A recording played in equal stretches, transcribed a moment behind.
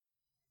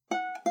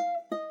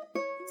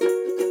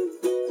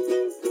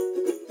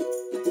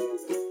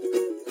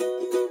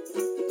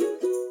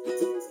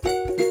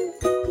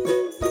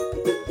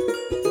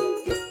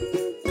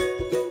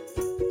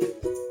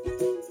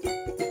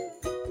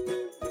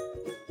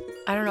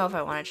I don't know if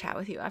I want to chat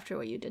with you after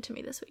what you did to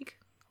me this week.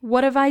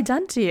 What have I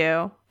done to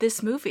you?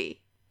 This movie.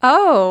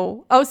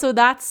 Oh, so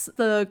that's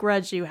the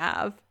grudge you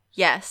have.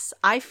 Yes,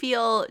 I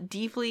feel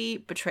deeply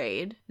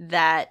betrayed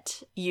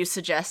that you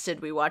suggested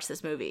we watch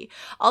this movie.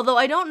 Although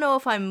I don't know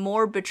if I'm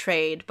more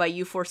betrayed by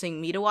you forcing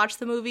me to watch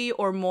the movie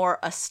or more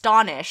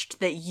astonished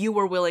that you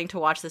were willing to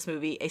watch this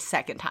movie a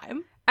second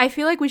time. I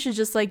feel like we should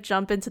just like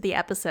jump into the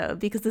episode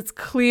because it's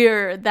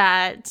clear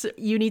that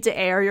you need to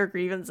air your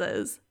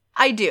grievances.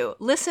 I do.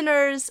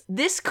 Listeners,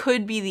 this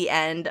could be the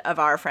end of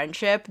our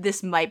friendship.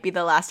 This might be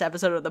the last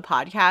episode of the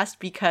podcast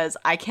because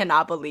I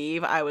cannot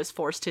believe I was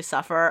forced to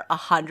suffer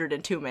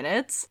 102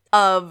 minutes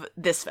of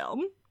this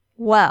film.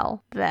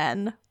 Well,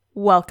 then,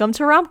 welcome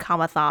to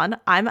Romcomathon.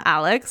 I'm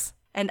Alex.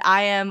 And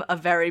I am a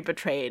very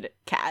betrayed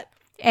cat.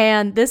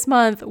 And this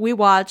month, we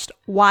watched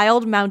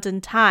Wild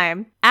Mountain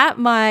Thyme at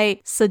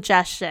my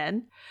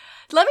suggestion.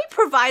 Let me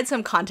provide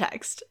some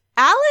context.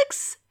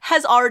 Alex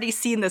has already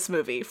seen this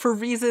movie for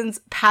reasons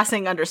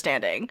passing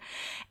understanding.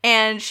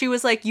 And she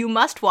was like, you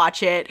must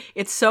watch it.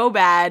 It's so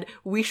bad.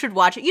 We should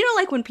watch it. You know,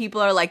 like when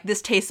people are like,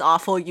 this tastes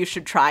awful. You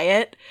should try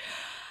it.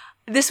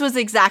 This was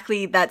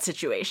exactly that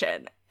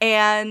situation.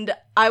 And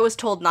I was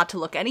told not to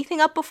look anything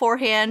up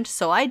beforehand,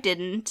 so I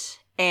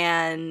didn't.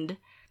 And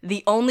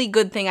the only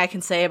good thing I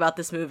can say about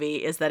this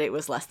movie is that it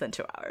was less than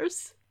 2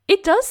 hours.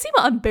 It does seem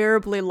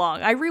unbearably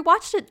long. I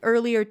rewatched it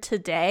earlier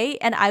today,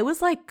 and I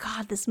was like,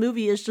 God, this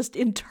movie is just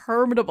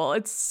interminable.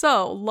 It's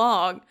so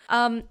long.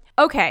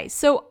 Okay,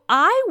 so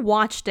I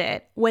watched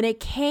it when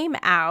it came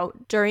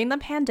out during the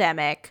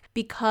pandemic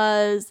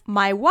because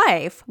my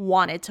wife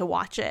wanted to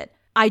watch it.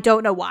 I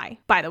don't know why,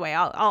 by the way.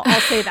 I'll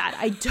say that.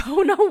 I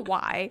don't know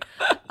why.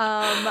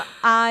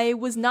 I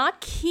was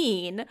not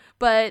keen,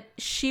 but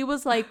she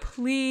was like,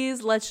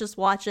 please, let's just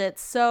watch it.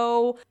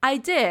 So I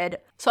did.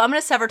 So I'm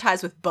going to sever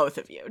ties with both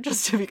of you,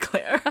 just to be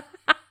clear.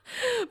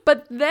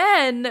 But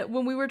then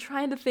when we were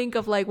trying to think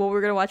of like what we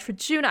were going to watch for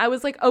June, I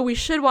was like, oh, we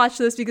should watch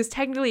this because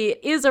technically it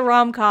is a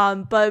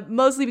rom-com, but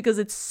mostly because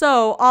it's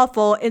so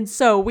awful and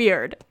so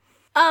weird.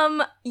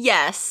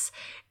 Yes.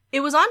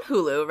 It was on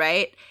Hulu,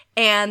 right?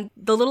 And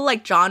the little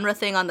like genre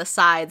thing on the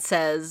side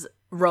says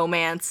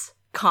romance,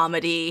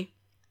 comedy.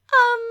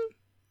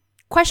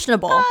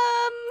 Questionable.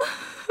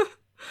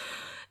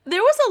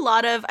 There was a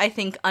lot of, I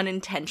think,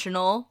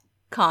 unintentional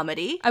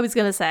comedy. I was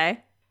gonna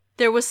say.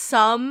 There was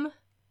some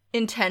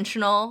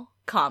intentional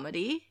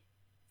comedy.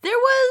 There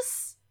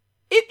was,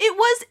 it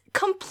was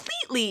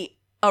completely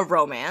a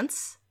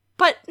romance,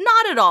 but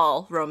not at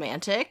all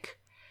romantic.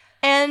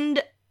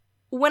 And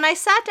when I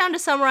sat down to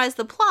summarize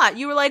the plot,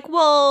 you were like,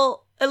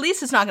 well, at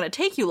least it's not going to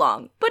take you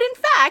long. But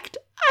in fact,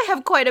 I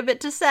have quite a bit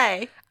to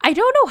say. I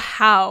don't know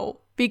how,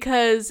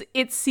 because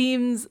it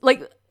seems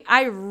like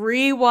I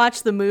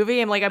rewatched the movie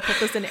and like I put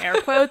this in air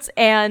quotes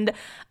and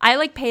I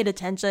like paid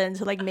attention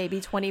to like maybe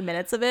 20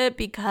 minutes of it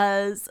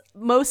because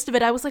most of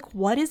it I was like,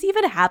 what is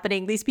even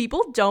happening? These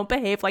people don't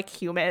behave like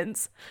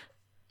humans.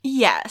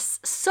 Yes,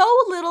 so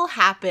little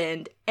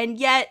happened and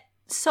yet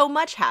so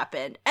much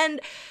happened.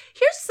 And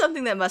here's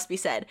something that must be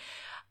said.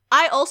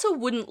 I also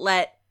wouldn't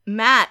let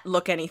Matt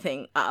look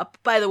anything up.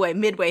 By the way,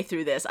 midway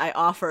through this, I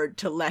offered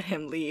to let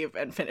him leave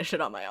and finish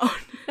it on my own.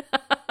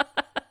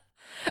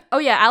 Oh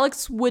yeah,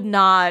 Alex would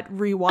not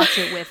rewatch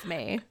it with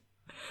me.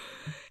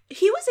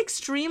 He was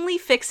extremely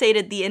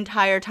fixated the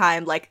entire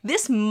time, like,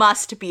 this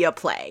must be a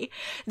play.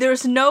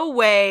 There's no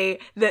way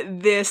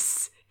that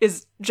this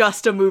is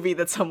just a movie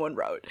that someone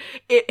wrote.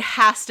 It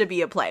has to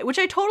be a play, which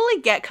I totally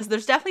get because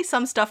there's definitely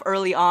some stuff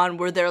early on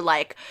where they're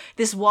like,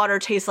 this water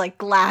tastes like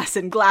glass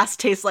and glass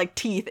tastes like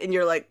teeth, and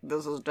you're like,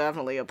 this is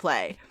definitely a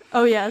play.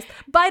 Oh yes.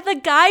 By the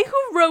guy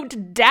who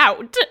wrote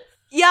Doubt.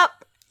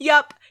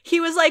 Yep.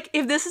 He was like,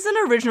 if this is an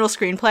original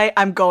screenplay,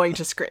 I'm going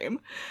to scream.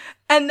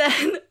 And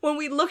then when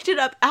we looked it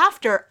up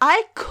after,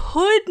 I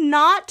could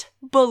not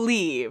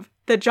believe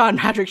that John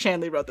Patrick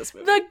Shanley wrote this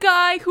movie. The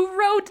guy who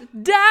wrote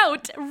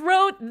Doubt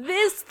wrote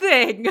this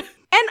thing. And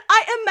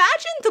I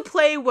imagine the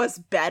play was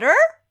better,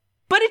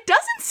 but it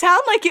doesn't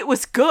sound like it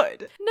was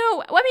good.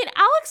 No, I mean,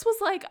 Alex was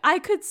like, I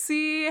could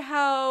see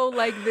how,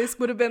 like, this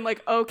would have been,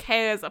 like,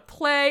 okay as a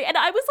play. And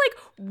I was like,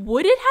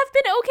 would it have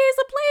been okay as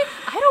a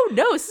play? I don't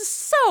know. This is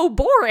so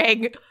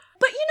boring.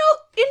 But, you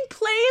know, in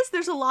plays,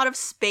 there's a lot of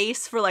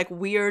space for, like,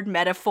 weird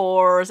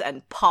metaphors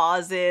and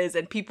pauses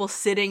and people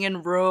sitting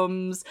in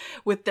rooms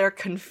with their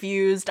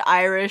confused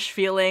Irish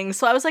feelings.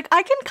 So I was like,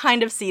 I can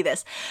kind of see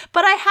this.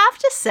 But I have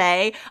to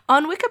say,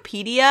 on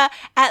Wikipedia,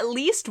 at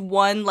least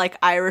one, like,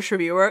 Irish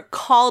reviewer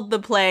called the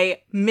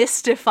play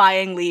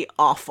mystifyingly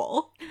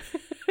awful.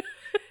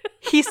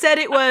 He said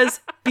it was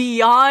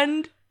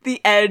beyond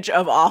the edge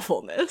of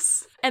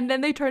awfulness. And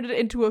then they turned it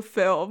into a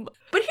film.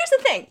 But here's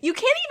the thing. You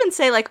can't even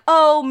say like,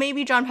 oh,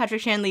 maybe John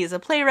Patrick Shanley is a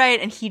playwright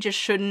and he just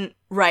shouldn't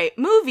write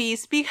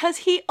movies because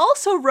he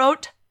also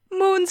wrote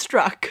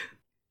Moonstruck.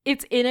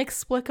 It's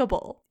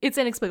inexplicable.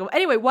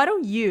 Anyway, why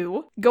don't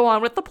you go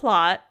on with the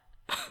plot?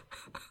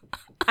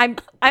 I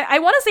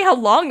want to see how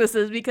long this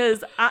is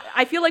because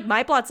I feel like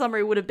my plot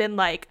summary would have been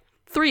like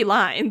 3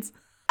 lines.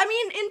 I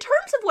mean, in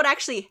terms of what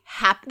actually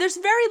happened, there's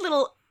very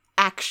little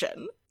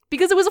action.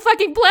 Because it was a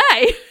fucking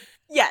play.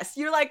 Yes,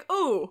 you're like,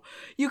 ooh,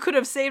 you could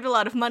have saved a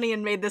lot of money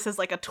and made this as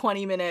like a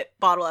 20-minute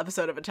bottle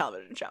episode of a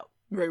television show.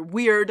 Very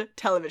weird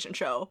television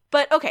show.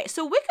 But okay,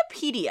 so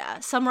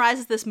Wikipedia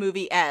summarizes this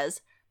movie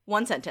as,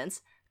 one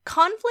sentence,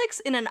 conflicts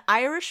in an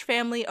Irish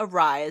family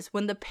arise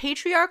when the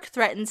patriarch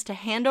threatens to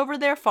hand over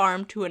their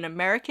farm to an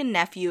American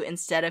nephew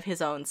instead of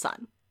his own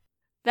son.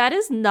 That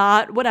is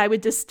not what I would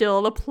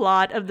distill the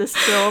plot of this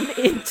film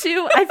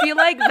into. I feel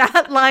like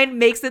that line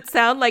makes it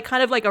sound like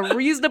kind of like a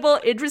reasonable,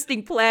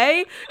 interesting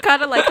play.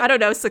 Kind of like, I don't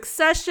know,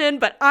 Succession,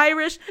 but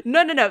Irish.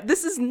 No.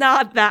 This is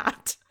not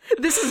that.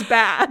 This is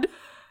bad.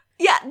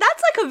 Yeah,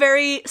 that's like a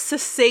very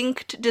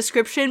succinct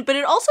description, but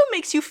it also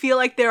makes you feel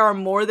like there are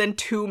more than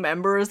 2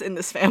 members in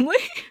this family.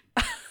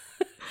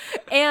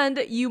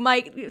 And you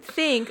might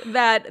think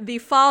that the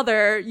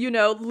father,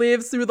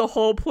 lives through the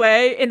whole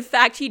play. In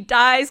fact, he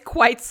dies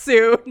quite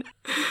soon.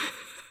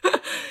 Is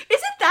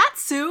it that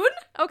soon?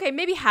 Okay,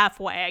 maybe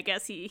halfway, I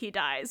guess he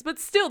dies. But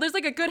still, there's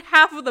like a good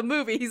half of the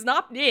movie he's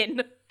not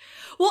in.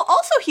 Well,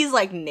 also, he's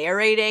like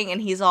narrating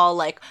and he's all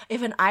like,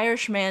 if an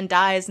Irish man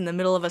dies in the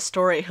middle of a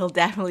story, he'll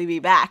definitely be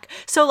back.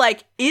 So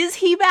like, is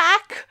he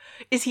back?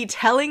 Is he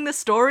telling the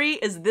story?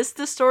 Is this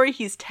the story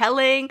he's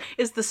telling?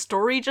 Is the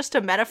story just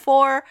a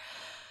metaphor?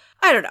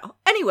 I don't know.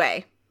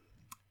 Anyway,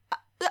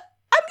 I'm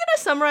gonna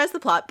summarize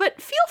the plot,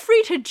 but feel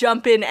free to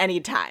jump in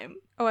anytime.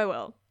 Oh, I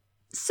will.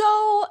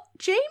 So,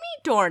 Jamie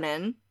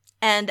Dornan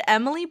and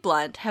Emily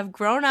Blunt have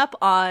grown up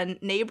on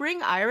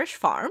neighboring Irish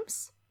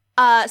farms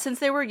since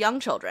they were young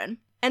children.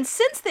 And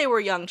since they were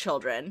young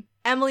children,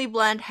 Emily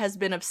Blunt has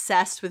been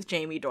obsessed with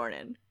Jamie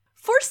Dornan.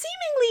 For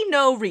seemingly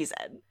no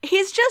reason.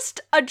 He's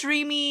just a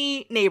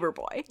dreamy neighbor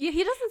boy. Yeah,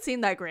 he doesn't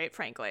seem that great,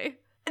 frankly.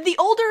 The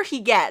older he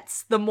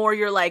gets, the more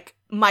you're like,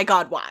 my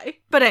God, why?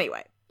 But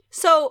anyway,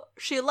 so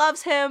she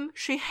loves him.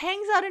 She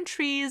hangs out in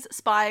trees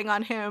spying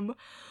on him.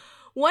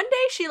 One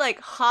day she like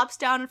hops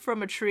down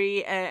from a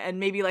tree and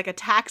maybe like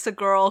attacks a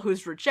girl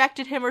who's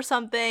rejected him or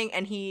something,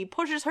 and he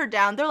pushes her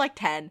down. They're like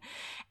 10,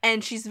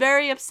 and she's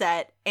very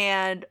upset,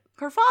 and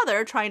her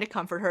father, trying to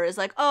comfort her, is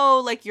like,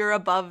 oh, like, you're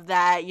above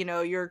that,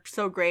 you're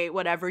so great,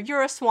 whatever,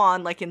 you're a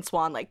swan, like in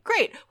Swan, like,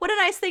 great, what a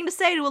nice thing to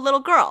say to a little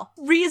girl.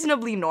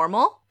 Reasonably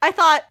normal. I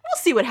thought,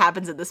 we'll see what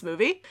happens in this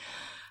movie.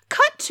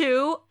 Cut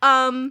to,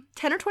 10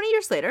 or 20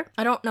 years later,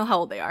 I don't know how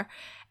old they are,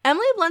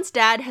 Emily Blunt's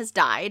dad has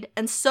died,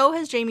 and so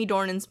has Jamie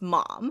Dornan's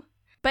mom.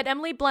 But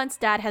Emily Blunt's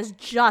dad has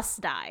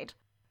just died.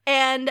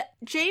 And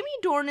Jamie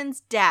Dornan's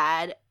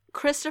dad,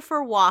 Christopher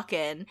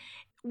Walken,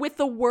 with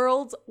the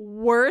world's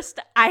worst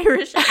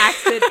Irish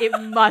accent, it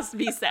must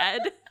be said.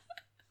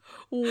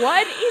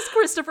 What is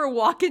Christopher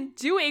Walken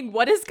doing?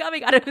 What is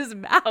coming out of his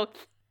mouth?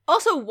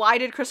 Also, why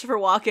did Christopher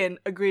Walken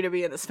agree to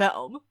be in this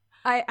film?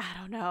 I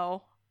don't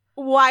know.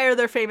 Why are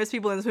there famous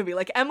people in this movie?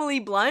 Like,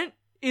 Emily Blunt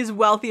is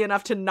wealthy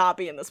enough to not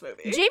be in this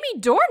movie. Jamie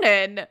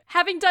Dornan,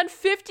 having done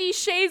 50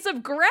 Shades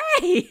of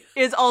Grey,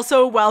 is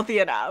also wealthy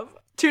enough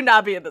to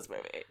not be in this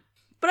movie.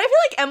 But I feel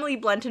like Emily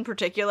Blunt in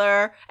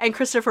particular and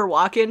Christopher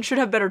Walken should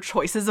have better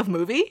choices of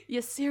movie.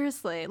 Yeah,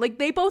 seriously. Like,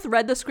 they both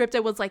read the script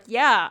and was like,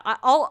 yeah,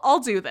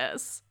 I'll do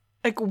this.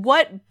 Like,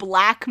 what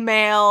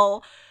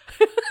blackmail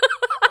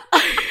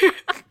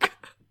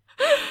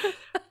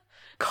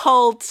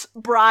cult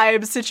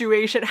bribe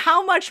situation?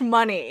 How much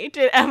money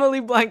did Emily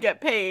Blunt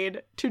get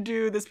paid to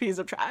do this piece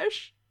of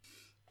trash?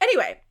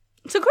 Anyway,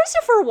 so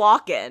Christopher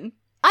Walken,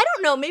 I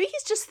don't know, maybe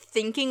he's just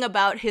thinking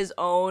about his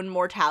own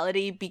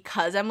mortality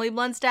because Emily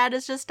Blunt's dad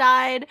has just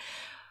died.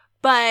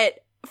 But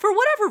for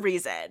whatever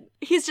reason,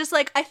 he's just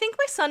like, I think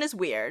my son is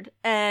weird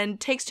and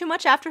takes too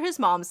much after his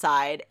mom's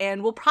side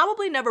and will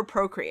probably never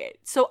procreate,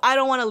 so I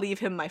don't want to leave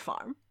him my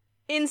farm.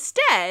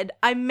 Instead,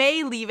 I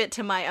may leave it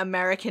to my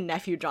American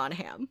nephew, John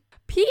Hamm.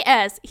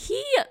 P.S.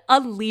 He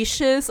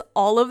unleashes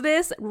all of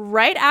this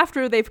right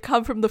after they've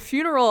come from the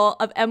funeral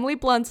of Emily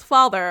Blunt's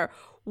father,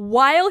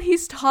 while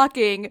he's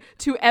talking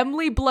to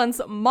Emily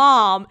Blunt's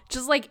mom,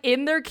 just like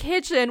in their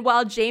kitchen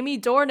while Jamie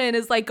Dornan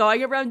is like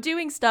going around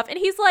doing stuff. And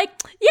he's like,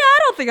 yeah, I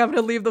don't think I'm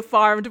going to leave the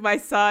farm to my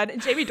son.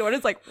 And Jamie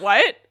Dornan's like,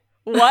 what?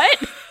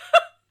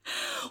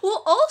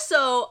 Well,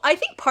 also, I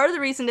think part of the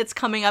reason it's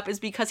coming up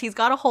is because he's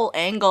got a whole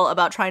angle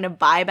about trying to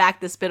buy back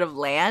this bit of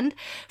land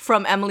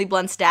from Emily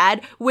Blunt's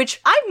dad, which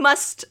I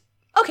must...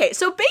 Okay,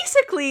 so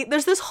basically,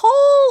 there's this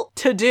whole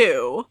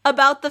to-do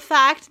about the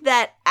fact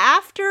that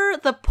after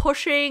the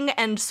pushing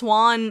and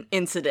Swan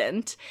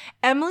incident,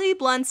 Emily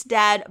Blunt's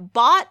dad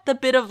bought the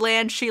bit of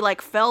land she, like,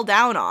 fell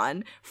down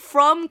on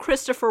from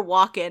Christopher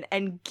Walken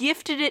and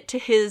gifted it to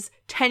his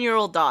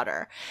 10-year-old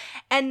daughter.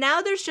 And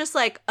now there's just,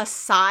 like, a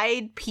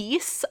side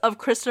piece of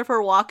Christopher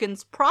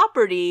Walken's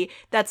property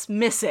that's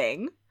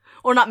missing.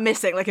 Or not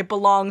missing, like, it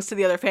belongs to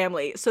the other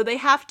family. So they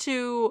have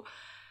to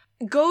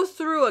go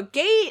through a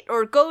gate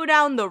or go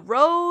down the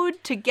road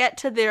to get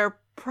to their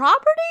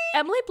property?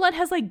 Emily Blunt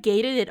has like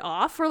gated it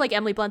off, or like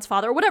Emily Blunt's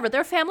father or whatever.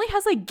 Their family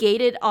has like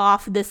gated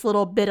off this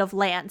little bit of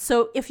land.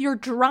 So if you're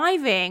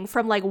driving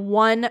from like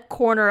one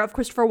corner of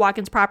Christopher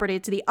Walken's property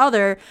to the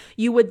other,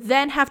 you would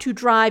then have to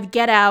drive,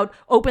 get out,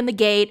 open the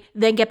gate,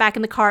 then get back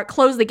in the car,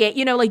 close the gate,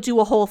 like do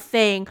a whole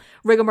thing,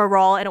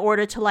 rigmarole in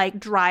order to like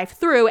drive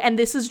through. And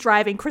this is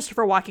driving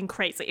Christopher Walken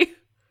crazy.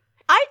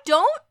 I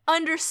don't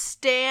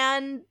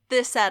understand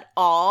this at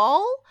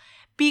all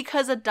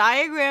because a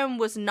diagram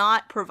was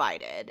not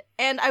provided.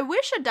 And I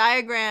wish a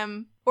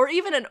diagram or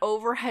even an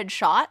overhead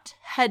shot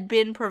had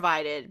been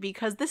provided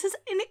because this is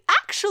an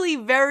actually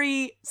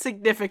very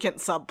significant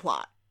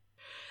subplot.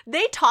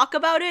 They talk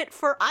about it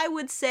for, I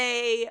would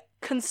say,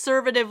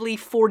 conservatively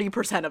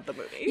 40% of the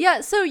movie. Yeah,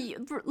 so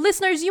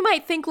listeners, you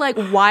might think like,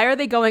 why are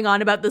they going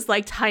on about this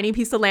like tiny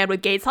piece of land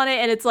with gates on it?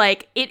 And it's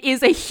like, it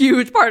is a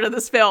huge part of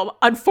this film,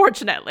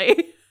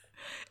 unfortunately.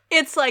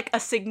 It's like a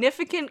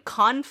significant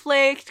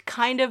conflict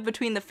kind of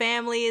between the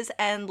families,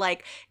 and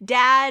like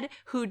dad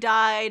who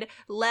died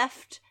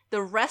left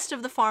the rest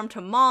of the farm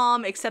to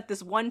mom except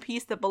this one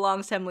piece that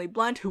belongs to Emily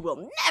Blunt, who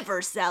will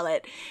never sell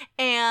it.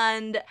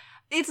 And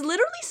it's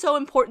literally so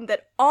important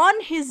that on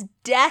his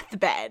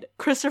deathbed,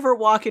 Christopher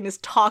Walken is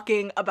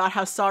talking about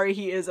how sorry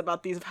he is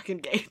about these fucking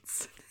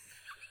gates.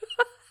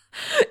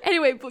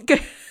 Anyway,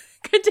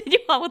 continue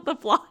on with the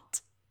plot.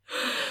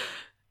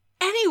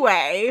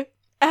 Anyway,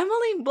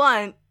 Emily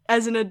Blunt,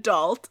 as an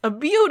adult, a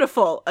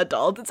beautiful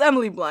adult, it's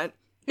Emily Blunt,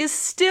 is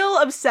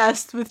still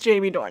obsessed with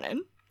Jamie Dornan.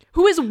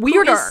 Who is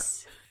weirder.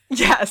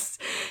 Yes.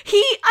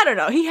 I don't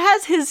know, he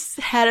has his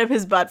head up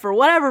his butt for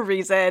whatever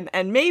reason,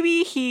 and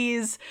maybe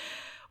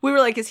we were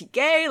like, is he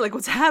gay? Like,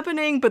 what's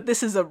happening? But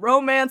this is a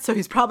romance, so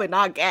he's probably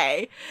not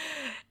gay.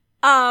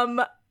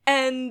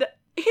 And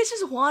he's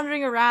just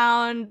wandering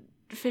around,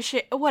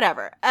 fishing,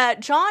 whatever.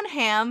 Jon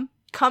Hamm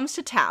comes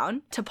to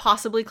town to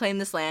possibly claim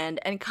this land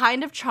and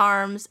kind of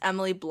charms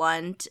Emily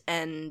Blunt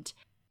and...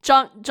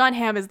 Jon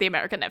Hamm is the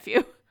American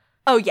nephew.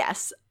 Oh,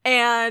 yes.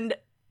 And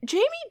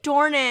Jamie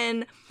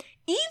Dornan,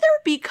 either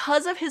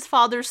because of his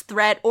father's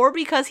threat or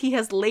because he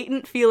has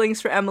latent feelings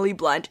for Emily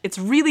Blunt, it's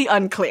really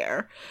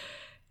unclear,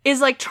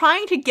 is like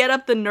trying to get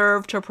up the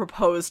nerve to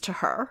propose to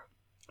her.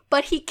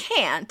 But he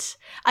can't,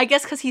 I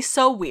guess because he's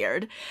so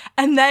weird.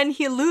 And then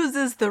he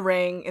loses the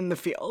ring in the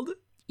field.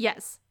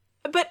 Yes.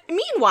 But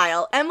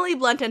meanwhile, Emily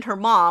Blunt and her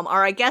mom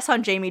are, I guess,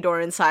 on Jamie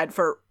Dornan's side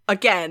for,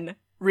 again,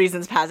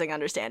 reasons passing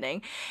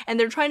understanding. And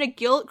they're trying to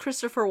guilt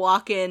Christopher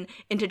Walken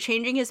into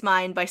changing his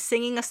mind by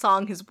singing a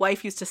song his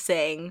wife used to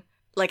sing,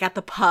 like at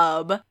the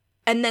pub.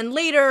 And then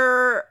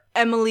later,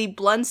 Emily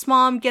Blunt's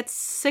mom gets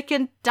sick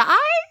and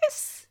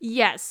dies?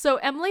 Yes, so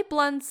Emily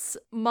Blunt's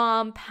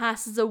mom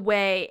passes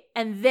away,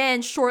 and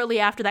then shortly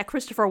after that,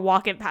 Christopher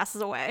Walken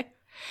passes away.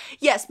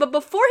 Yes, but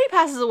before he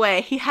passes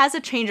away, he has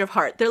a change of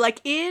heart. They're like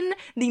in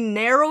the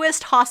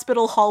narrowest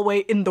hospital hallway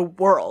in the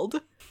world.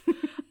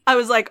 I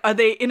was like, are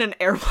they in an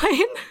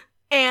airplane?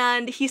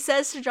 And he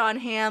says to Jon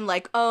Hamm,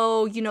 like,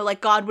 oh, like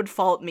God would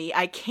fault me.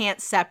 I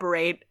can't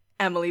separate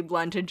Emily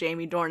Blunt and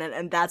Jamie Dornan,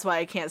 and that's why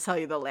I can't sell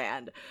you the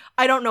land.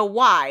 I don't know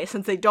why,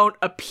 since they don't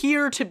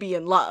appear to be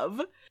in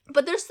love.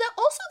 But there's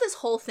also this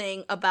whole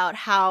thing about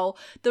how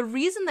the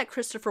reason that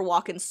Christopher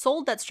Walken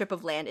sold that strip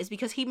of land is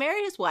because he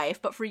married his wife,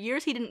 but for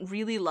years he didn't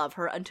really love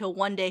her until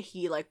one day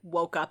he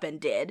woke up and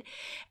did.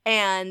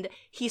 And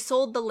he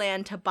sold the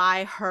land to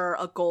buy her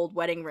a gold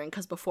wedding ring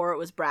because before it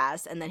was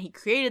brass, and then he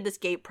created this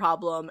gate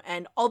problem.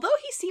 And although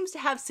he seems to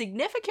have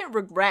significant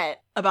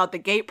regret about the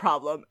gate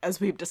problem, as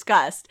we've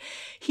discussed,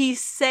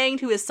 he's saying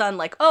to his son,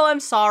 like, oh, I'm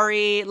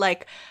sorry,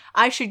 like,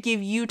 I should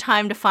give you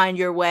time to find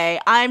your way.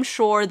 I'm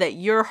sure that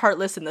you're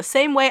heartless in the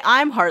same way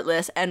I'm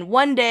heartless, and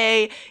one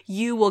day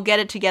you will get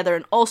it together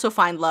and also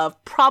find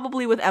love,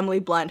 probably with Emily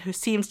Blunt, who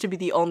seems to be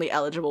the only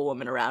eligible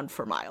woman around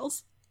for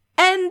miles.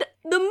 And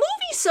the movie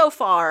so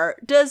far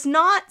does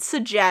not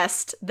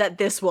suggest that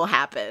this will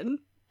happen,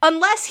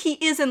 unless he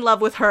is in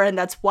love with her and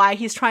that's why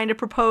he's trying to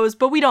propose,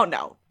 but we don't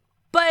know.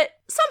 But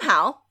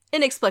somehow,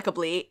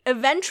 inexplicably,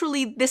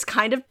 eventually this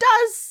kind of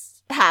does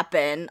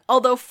happen.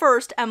 Although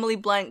first, Emily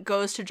Blunt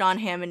goes to Jon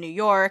Hamm in New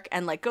York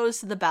and goes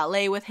to the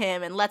ballet with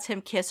him and lets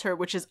him kiss her,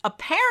 which is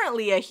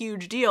apparently a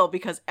huge deal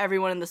because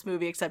everyone in this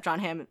movie except Jon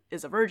Hamm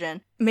is a virgin.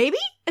 Maybe?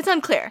 It's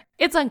unclear.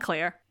 It's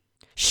unclear.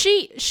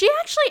 She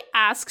actually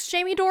asks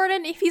Jamie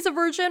Dornan if he's a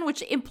virgin,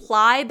 which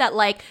implied that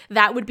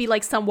that would be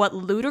somewhat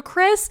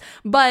ludicrous,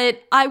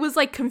 but I was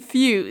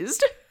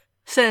confused.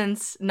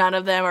 Since none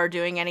of them are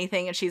doing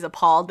anything and she's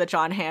appalled that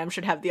Jon Hamm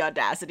should have the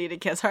audacity to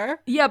kiss her.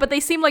 Yeah, but they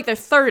seem like they're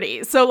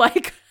 30, so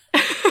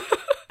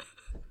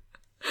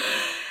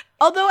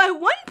Although at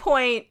one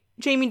point,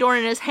 Jamie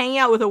Dornan is hanging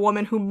out with a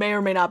woman who may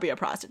or may not be a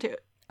prostitute.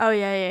 Oh,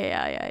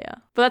 yeah.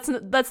 But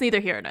that's neither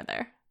here nor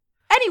there.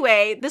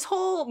 Anyway, this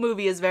whole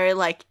movie is very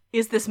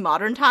is this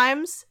modern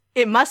times?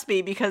 It must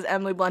be because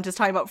Emily Blunt is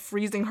talking about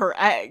freezing her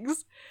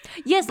eggs.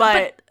 Yes,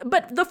 but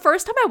the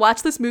first time I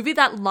watched this movie,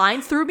 that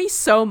line threw me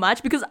so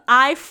much because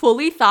I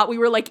fully thought we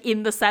were like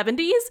in the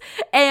 70s.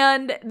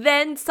 And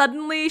then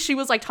suddenly she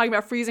was like talking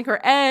about freezing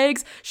her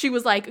eggs. She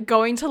was like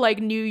going to like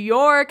New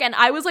York. And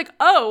I was like,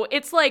 oh,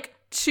 it's like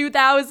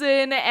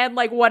 2000 and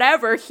like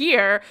whatever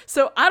here.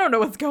 So I don't know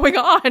what's going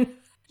on.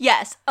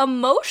 Yes,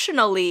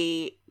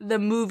 emotionally, the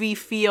movie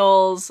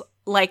feels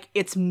like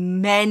it's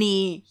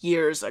many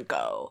years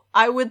ago.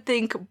 I would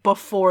think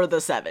before the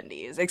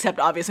 70s, except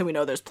obviously we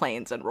know there's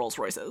planes and Rolls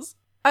Royces.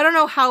 I don't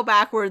know how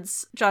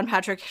backwards John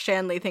Patrick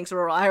Shanley thinks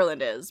rural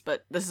Ireland is,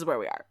 but this is where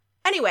we are.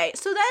 Anyway,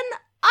 so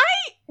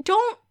then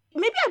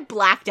maybe I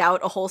blacked out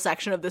a whole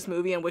section of this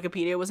movie and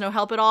Wikipedia was no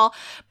help at all,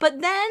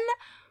 but then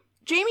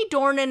Jamie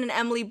Dornan and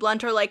Emily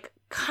Blunt are like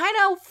kind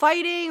of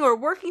fighting or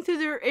working through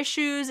their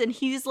issues, and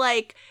he's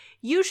like,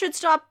 you should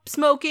stop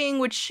smoking,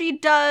 which she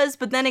does,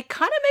 but then it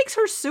kind of makes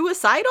her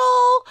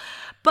suicidal.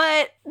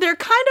 But they're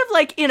kind of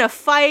like in a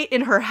fight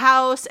in her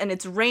house, and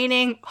it's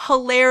raining.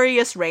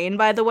 Hilarious rain,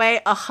 by the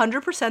way.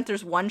 100%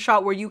 there's one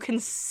shot where you can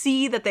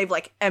see that they've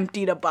like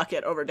emptied a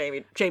bucket over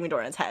Jamie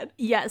Dornan's head.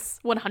 Yes,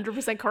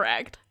 100%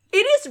 correct. It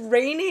is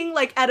raining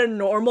like at a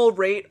normal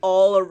rate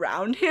all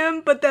around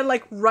him, but then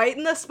like right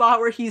in the spot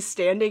where he's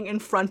standing in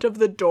front of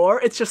the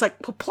door, it's just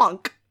like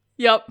plunk.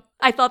 Yep,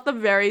 I thought the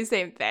very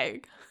same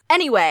thing.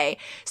 Anyway,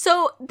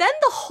 so then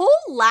the whole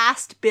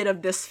last bit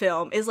of this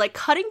film is like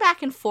cutting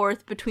back and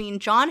forth between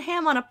Jon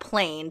Hamm on a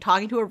plane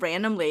talking to a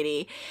random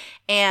lady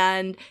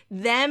and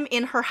them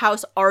in her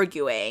house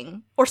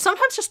arguing, or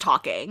sometimes just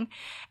talking.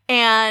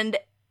 And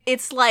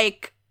it's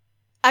like,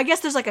 I guess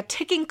there's like a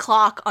ticking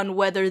clock on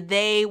whether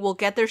they will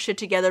get their shit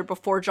together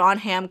before Jon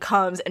Hamm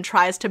comes and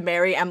tries to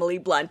marry Emily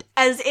Blunt,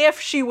 as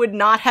if she would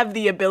not have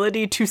the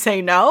ability to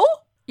say no.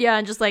 Yeah,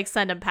 and just like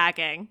send him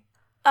packing.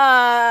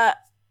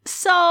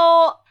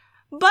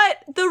 But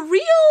the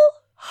real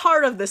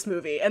heart of this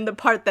movie, and the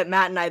part that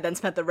Matt and I then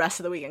spent the rest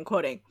of the weekend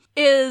quoting,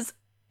 is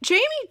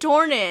Jamie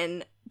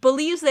Dornan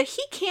believes that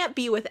he can't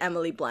be with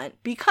Emily Blunt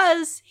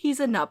because he's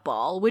a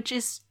nutball, which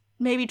is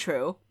maybe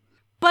true.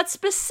 But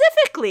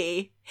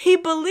specifically, he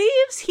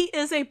believes he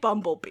is a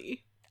bumblebee.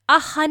 A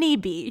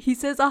honeybee. He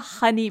says a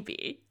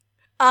honeybee.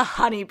 A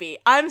honeybee.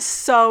 I'm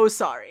so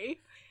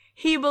sorry.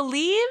 He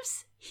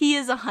believes he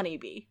is a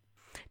honeybee.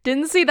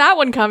 Didn't see that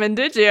one coming,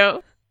 did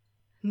you?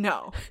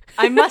 No.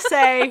 I must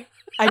say,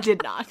 I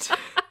did not.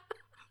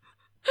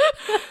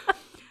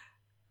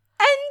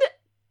 And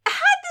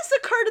had this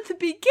occurred at the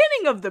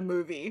beginning of the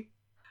movie,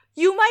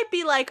 you might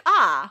be like,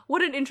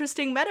 what an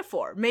interesting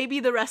metaphor. Maybe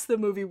the rest of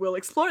the movie will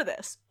explore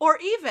this. Or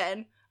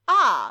even,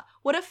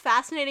 what a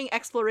fascinating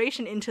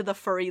exploration into the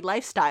furry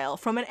lifestyle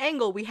from an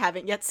angle we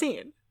haven't yet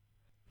seen.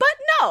 But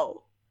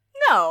no.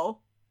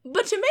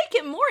 But to make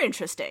it more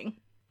interesting,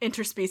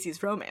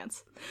 interspecies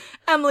romance,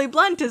 Emily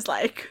Blunt is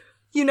like,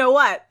 you know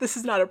what? This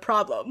is not a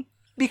problem.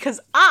 Because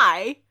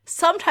I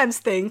sometimes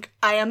think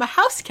I am a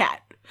house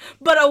cat.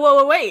 But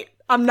wait,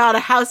 I'm not a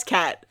house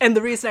cat. And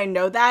the reason I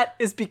know that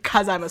is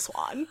because I'm a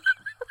swan.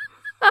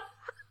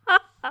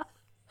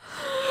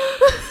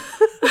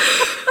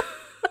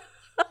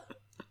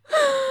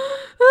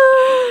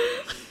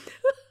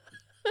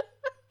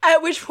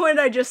 At which point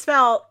I just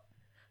felt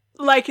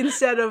like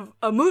instead of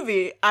a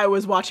movie, I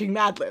was watching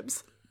Mad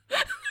Libs.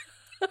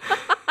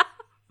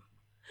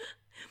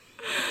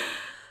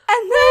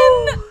 And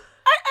then,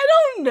 I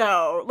don't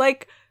know,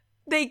 like,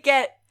 they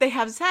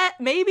have sex,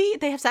 maybe?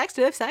 They have sex?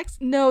 Do they have sex?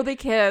 No, they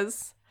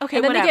kiss. Okay,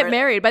 and then whatever. they get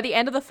married. By the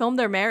end of the film,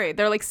 they're married.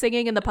 They're, like,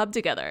 singing in the pub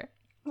together.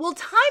 Well,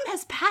 time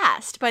has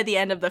passed by the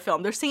end of the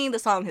film. They're singing the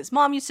song his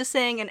mom used to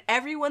sing, and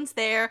everyone's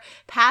there,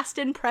 past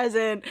and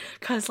present,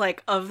 because,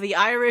 like, of the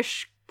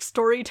Irish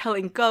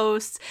storytelling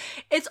ghosts.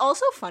 It's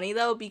also funny,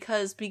 though,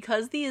 because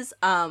these,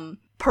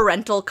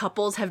 parental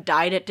couples have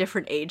died at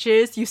different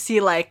ages. You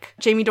see, like,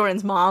 Jamie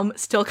Dornan's mom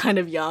still kind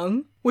of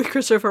young with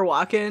Christopher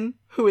Walken,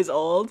 who is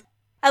old.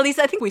 At least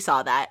I think we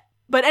saw that.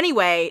 But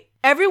anyway,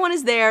 everyone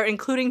is there,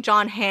 including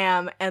Jon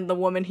Hamm and the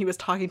woman he was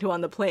talking to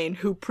on the plane,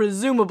 who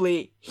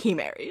presumably he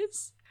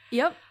marries.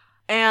 Yep.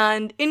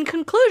 And in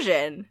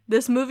conclusion,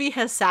 this movie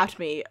has sapped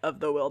me of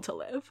the will to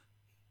live.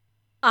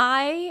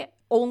 I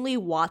only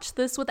watched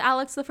this with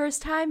Alex the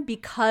first time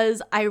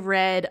because I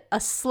read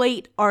a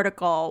Slate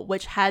article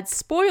which had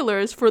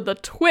spoilers for the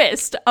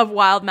twist of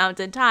Wild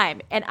Mountain Thyme.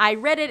 And I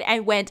read it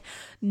and went,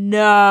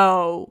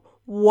 no,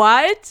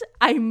 what?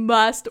 I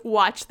must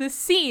watch this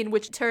scene,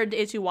 which turned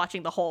into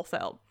watching the whole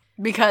film.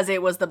 Because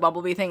it was the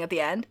bumblebee thing at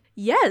the end?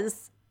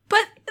 Yes.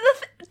 But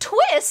the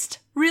twist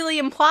really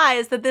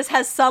implies that this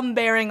has some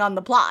bearing on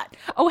the plot.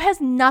 Oh, it has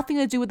nothing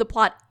to do with the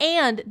plot.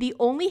 And the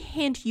only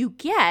hint you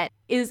get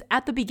is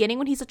at the beginning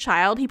when he's a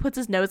child, he puts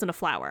his nose in a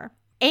flower.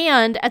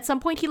 And at some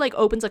point he like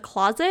opens a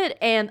closet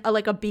and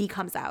a bee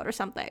comes out or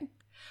something.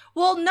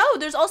 Well, no,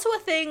 there's also a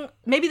thing,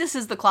 maybe this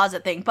is the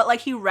closet thing, but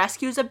like he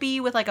rescues a bee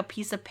with like a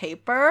piece of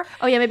paper.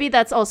 Oh yeah, maybe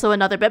that's also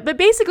another bit. But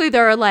basically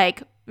there are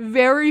like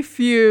very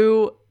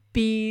few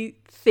bee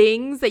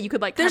things that you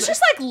could like. There's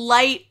just like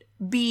light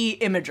bee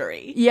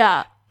imagery.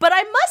 Yeah. But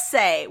I must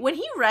say, when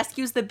he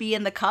rescues the bee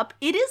in the cup,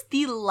 it is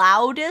the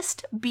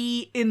loudest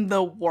bee in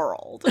the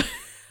world.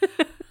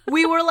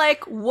 We were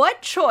like,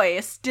 what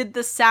choice did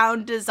the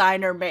sound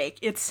designer make?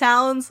 It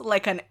sounds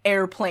like an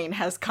airplane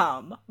has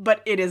come,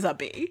 but it is a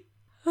bee.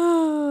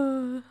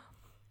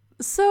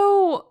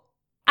 So,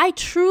 I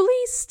truly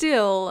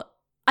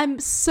I'm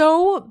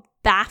so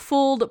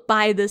baffled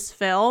by this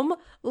film.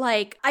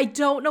 Like, I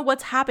don't know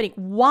what's happening.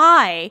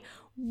 Why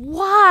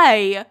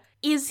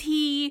is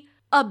he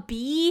a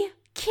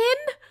bee-kin?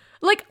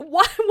 Like,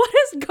 what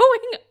is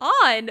going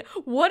on?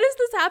 What does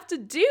this have to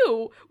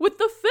do with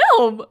the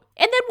film?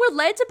 And then we're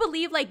led to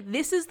believe, like,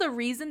 this is the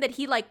reason that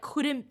he, like,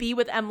 couldn't be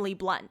with Emily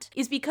Blunt,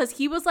 is because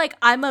he was like,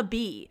 I'm a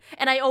bee,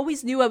 and I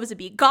always knew I was a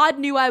bee. God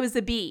knew I was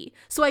a bee,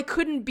 so I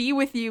couldn't be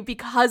with you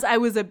because I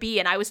was a bee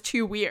and I was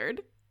too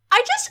weird.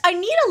 I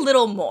need a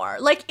little more.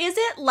 Like, is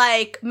it,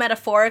 like,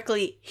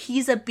 metaphorically,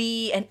 he's a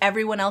bee and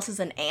everyone else is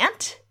an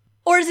ant?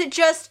 Or is it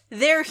just,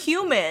 they're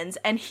humans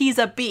and he's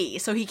a bee,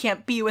 so he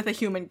can't be with a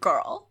human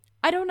girl?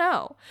 I don't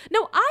know.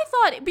 No, I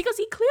thought, because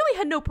he clearly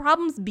had no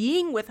problems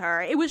being with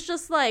her. It was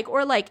just like,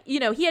 or like, you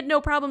know, he had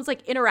no problems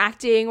like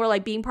interacting or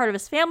like being part of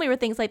his family or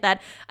things like that.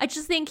 I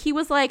just think he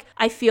was like,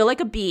 I feel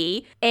like a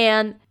bee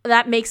and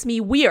that makes me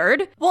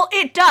weird. Well,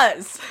 it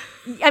does.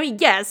 I mean,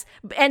 yes.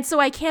 And so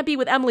I can't be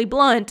with Emily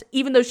Blunt,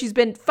 even though she's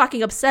been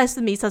fucking obsessed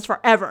with me since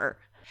forever.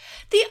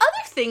 The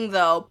other thing,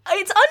 though,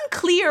 it's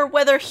unclear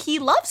whether he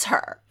loves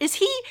her. Is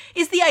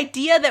the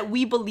idea that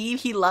we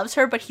believe he loves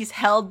her, but he's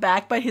held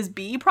back by his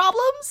bee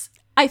problems?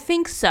 I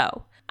think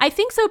so.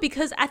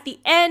 Because at the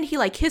end, he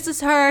like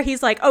kisses her.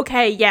 He's like,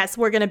 okay, yes,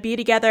 we're gonna be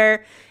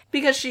together.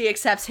 Because she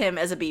accepts him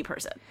as a bee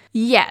person.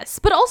 Yes,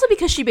 but also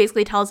because she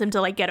basically tells him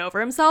to like get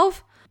over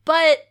himself.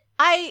 But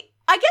I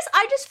guess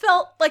I just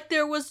felt like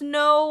there was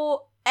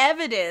no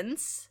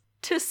evidence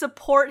to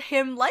support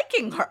him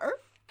liking her.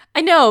 I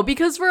know,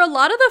 because for a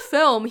lot of the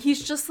film,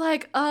 he's just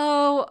like,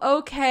 oh,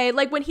 okay.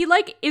 Like, when he,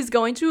 like, is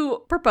going to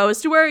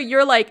propose to her,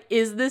 you're like,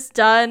 is this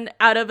done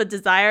out of a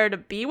desire to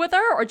be with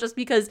her? Or just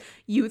because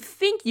you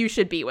think you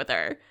should be with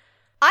her?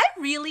 I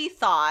really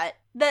thought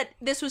that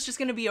this was just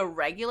going to be a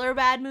regular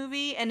bad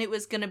movie, and it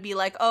was going to be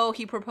like, oh,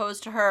 he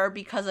proposed to her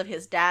because of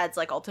his dad's,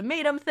 like,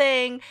 ultimatum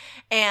thing,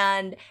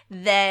 and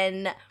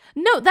then...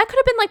 No, that could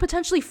have been, like,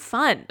 potentially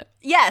fun.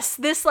 Yes,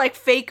 this, like,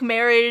 fake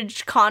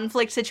marriage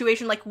conflict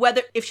situation, like,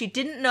 whether, if she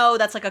didn't know,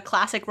 that's, like, a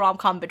classic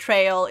rom-com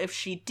betrayal. If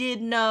she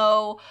did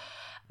know,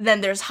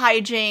 then there's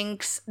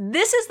hijinks.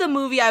 This is the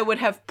movie I would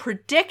have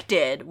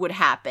predicted would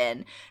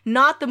happen,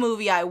 not the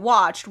movie I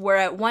watched, where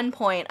at one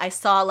point I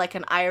saw, like,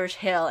 an Irish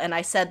hill, and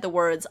I said the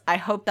words, I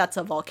hope that's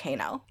a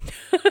volcano.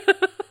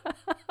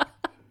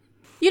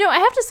 You know, I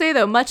have to say,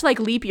 though, much like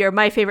Leap Year,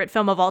 my favorite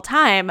film of all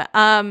time,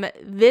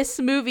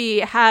 this movie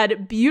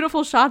had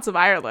beautiful shots of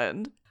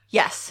Ireland.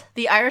 Yes,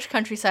 the Irish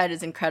countryside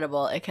is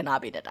incredible. It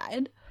cannot be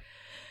denied.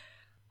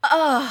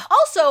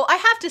 Also,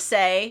 I have to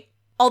say,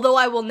 although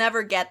I will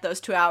never get those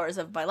 2 hours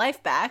of my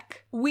life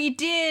back, we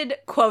did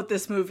quote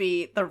this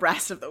movie the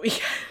rest of the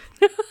weekend.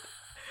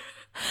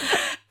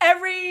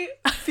 Every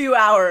few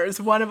hours,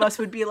 one of us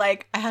would be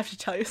like, I have to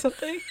tell you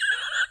something.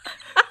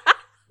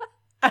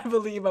 I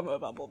believe I'm a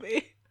bumblebee.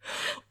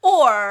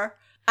 Or,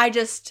 I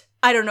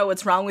don't know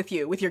what's wrong with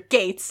you, with your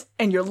gates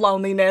and your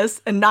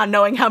loneliness and not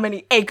knowing how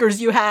many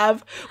acres you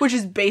have, which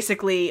is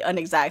basically an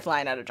exact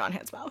line out of John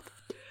Hamm's mouth.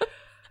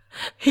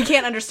 He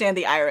can't understand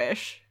the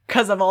Irish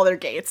because of all their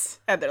gates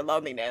and their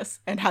loneliness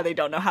and how they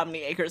don't know how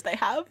many acres they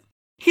have.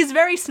 He's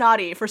very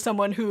snotty for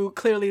someone who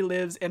clearly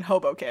lives in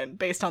Hoboken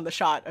based on the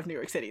shot of New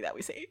York City that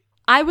we see.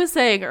 I was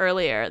saying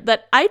earlier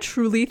that I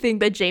truly think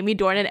that Jamie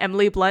Dornan and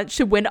Emily Blunt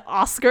should win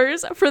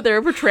Oscars for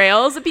their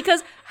portrayals,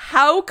 because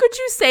how could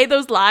you say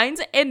those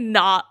lines and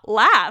not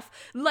laugh?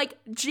 Like,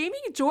 Jamie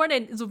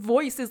Dornan's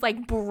voice is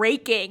like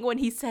breaking when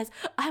he says,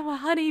 I'm a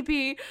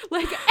honeybee.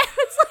 Like,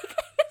 it's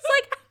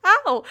like,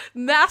 how?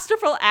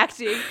 Masterful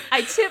acting.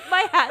 I tip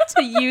my hat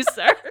to you,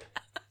 sir.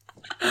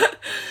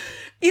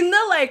 In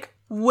the, like,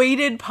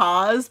 weighted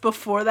pause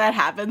before that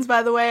happens,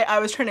 by the way, I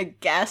was trying to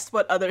guess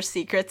what other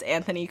secrets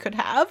Anthony could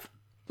have.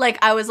 Like,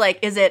 I was like,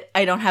 is it,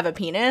 I don't have a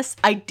penis?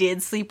 I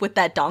did sleep with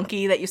that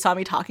donkey that you saw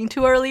me talking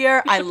to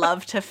earlier. I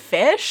love to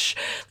fish.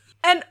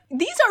 And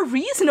these are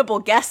reasonable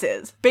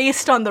guesses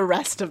based on the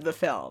rest of the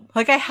film.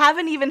 Like, I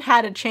haven't even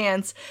had a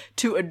chance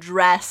to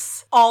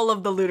address all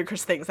of the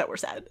ludicrous things that were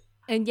said.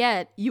 And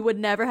yet, you would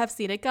never have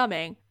seen it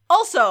coming.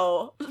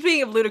 Also,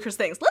 speaking of ludicrous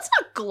things, let's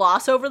not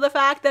gloss over the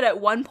fact that at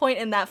one point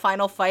in that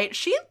final fight,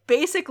 she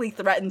basically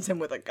threatens him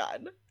with a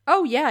gun.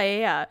 Oh,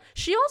 yeah.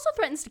 She also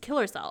threatens to kill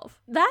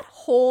herself. That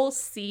whole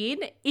scene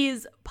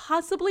is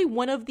possibly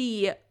one of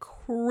the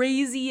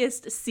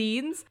craziest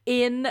scenes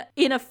in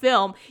a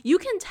film. You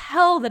can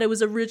tell that it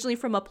was originally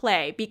from a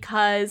play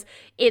because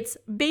it's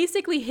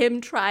basically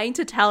him trying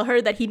to tell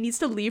her that he needs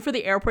to leave for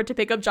the airport to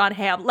pick up John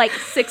Hamm like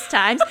 6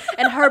 times,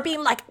 and her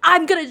being like,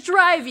 I'm gonna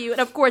drive you.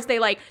 And of course they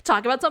like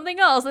talk about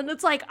something else, and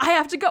it's like, I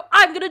have to go,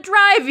 I'm gonna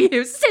drive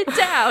you, sit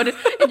down.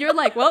 And you're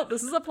like, well,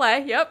 this is a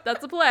play. Yep,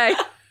 that's a play.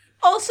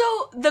 Also,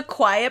 the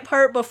quiet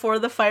part before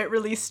the fight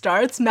really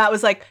starts, Matt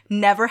was like,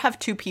 never have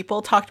two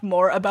people talked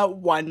more about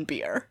one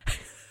beer.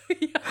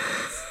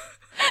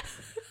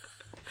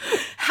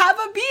 Have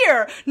a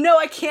beer. No,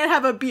 I can't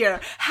have a beer.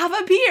 Have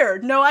a beer.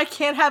 No, I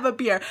can't have a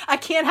beer. I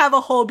can't have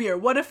a whole beer.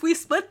 What if we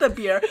split the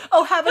beer?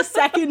 Oh, have a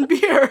second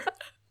beer.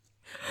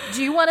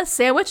 Do you want a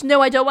sandwich?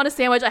 No, I don't want a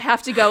sandwich. I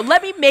have to go.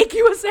 Let me make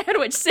you a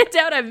sandwich. Sit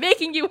down. I'm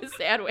making you a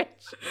sandwich.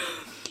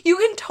 You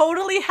can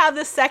totally have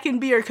the second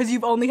beer because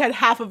you've only had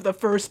half of the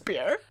first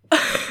beer.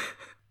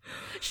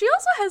 She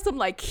also has some,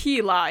 like,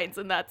 key lines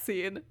in that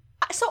scene.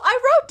 So I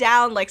wrote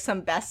down, like,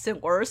 some bests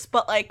and worsts,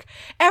 but, like,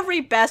 every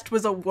best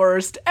was a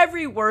worst.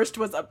 Every worst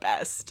was a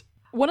best.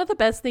 One of the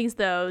best things,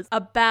 though,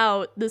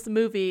 about this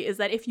movie is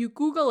that if you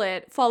Google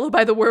it, followed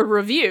by the word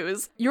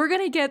reviews, you're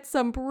gonna get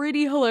some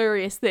pretty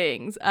hilarious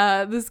things.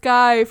 This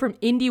guy from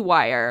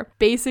IndieWire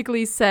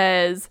basically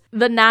says,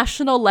 the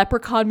National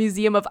Leprechaun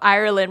Museum of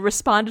Ireland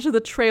responded to the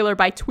trailer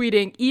by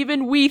tweeting,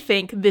 even we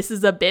think this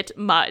is a bit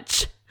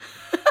much.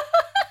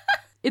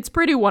 It's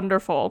pretty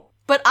wonderful.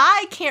 But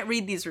I can't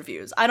read these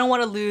reviews. I don't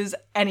want to lose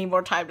any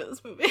more time to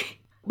this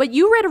movie. But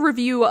you read a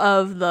review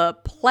of the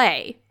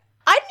play.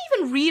 I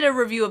didn't even read a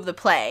review of the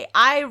play.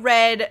 I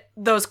read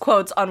those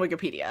quotes on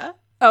Wikipedia.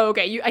 Oh,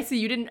 okay. I see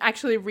you didn't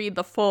actually read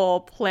the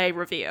full play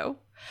review.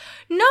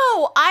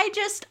 No, I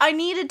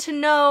needed to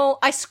know.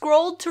 I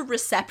scrolled to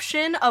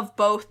reception of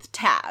both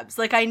tabs.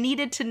 Like, I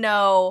needed to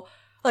know,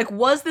 like,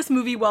 was this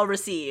movie well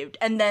received?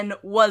 And then,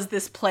 was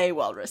this play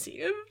well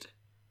received?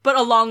 But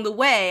along the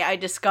way, I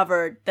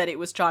discovered that it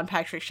was John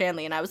Patrick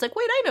Shanley, and I was like,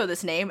 wait, I know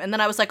this name. And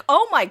then I was like,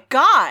 oh my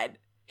god,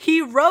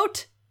 he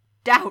wrote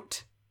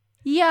Doubt.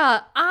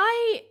 Yeah,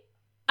 I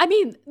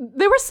mean,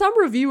 there were some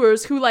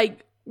reviewers who,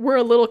 like, were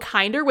a little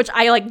kinder, which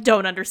I, like,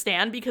 don't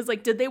understand, because,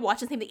 like, did they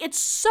watch the same thing? It's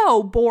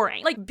so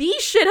boring. Like, bee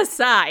shit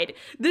aside,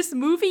 this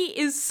movie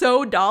is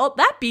so dull.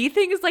 That bee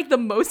thing is, like, the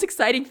most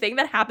exciting thing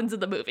that happens in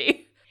the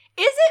movie.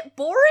 Is it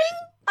boring?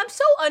 I'm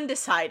so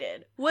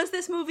undecided. Was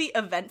this movie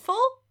eventful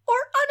or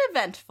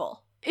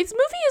uneventful? This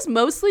movie is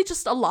mostly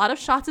just a lot of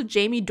shots of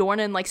Jamie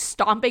Dornan, like,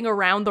 stomping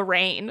around the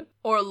rain.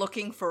 Or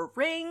looking for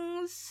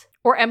rings.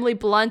 Or Emily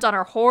Blunt on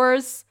her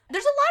horse.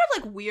 There's a lot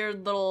of, like,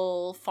 weird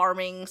little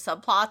farming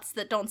subplots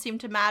that don't seem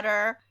to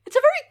matter. It's a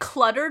very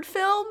cluttered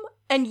film,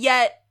 and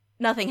yet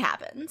nothing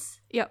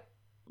happens. Yep.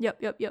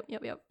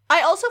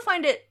 I also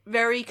find it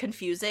very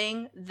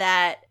confusing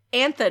that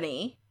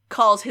Anthony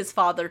calls his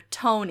father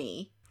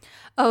Tony.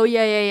 Oh,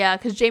 yeah,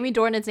 because Jamie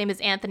Dornan's name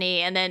is Anthony,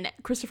 and then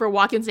Christopher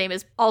Walken's name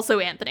is also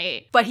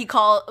Anthony. But they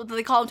call him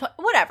Tony.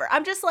 Whatever.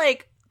 I'm just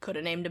like, could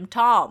have named him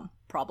Tom.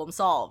 Problem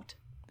solved.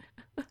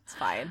 It's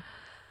fine.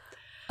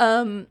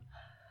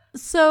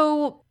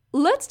 So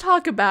let's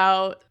talk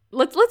about,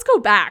 let's go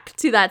back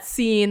to that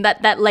scene,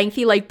 that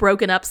lengthy, like,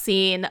 broken up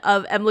scene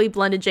of Emily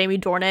Blunt and Jamie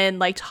Dornan,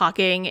 like,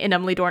 talking in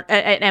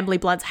at Emily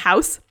Blunt's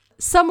house.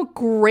 Some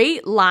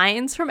great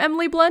lines from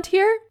Emily Blunt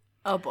here.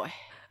 Oh boy.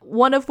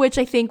 One of which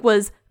I think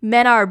was,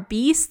 men are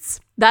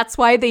beasts. That's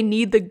why they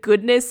need the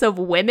goodness of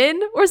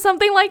women, or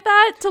something like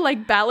that, to,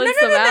 like, balance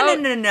them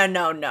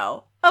out.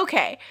 No.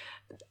 Okay.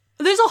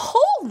 There's a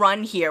whole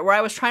run here where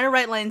I was trying to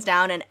write lines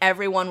down and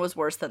everyone was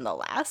worse than the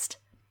last.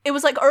 It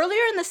was like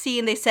earlier in the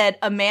scene, they said,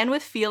 a man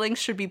with feelings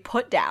should be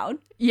put down.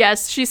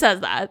 Yes, she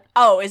says that.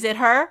 Oh, is it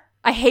her?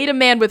 I hate a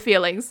man with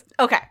feelings.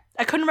 Okay.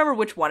 I couldn't remember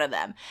which one of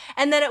them.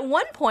 And then at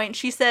one point,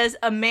 she says,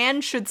 a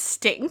man should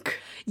stink.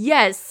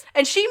 Yes.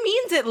 And she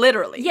means it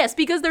literally. Yes,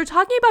 because they're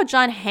talking about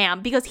John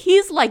Hamm, because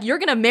he's like, you're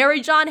gonna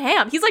marry John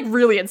Hamm. He's, like,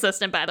 really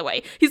insistent, by the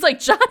way. He's like,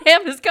 John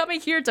Hamm is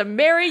coming here to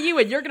marry you,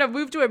 and you're gonna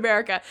move to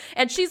America.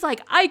 And she's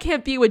like, I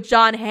can't be with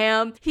John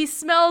Hamm. He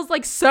smells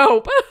like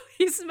soap.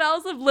 He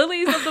smells of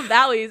lilies of the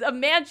valleys. A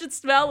man should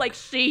smell like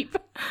sheep.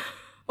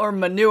 Or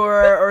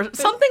manure, or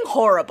something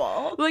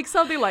horrible. Like,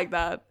 something like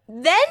that.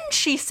 Then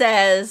she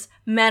says,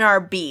 men are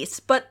beasts.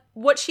 But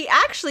what she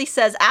actually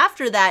says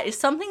after that is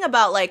something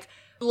about, like,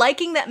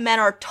 liking that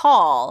men are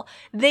tall.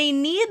 They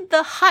need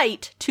the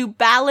height to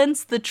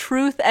balance the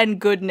truth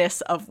and goodness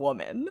of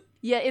woman.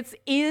 Yeah, it's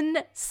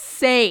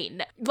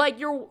insane. Like,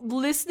 you're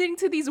listening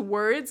to these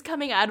words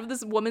coming out of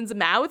this woman's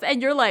mouth,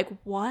 and you're like,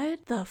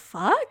 what the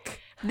fuck?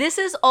 This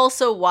is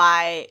also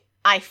why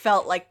I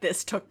felt like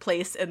this took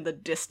place in the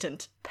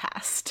distant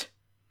past.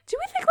 Do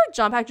we think, like,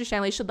 John Patrick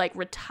Shanley should, like,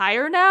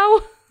 retire now?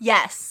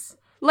 Yes.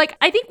 Like,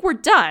 I think we're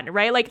done,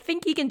 right? Like, I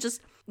think he can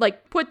just,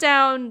 like, put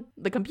down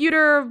the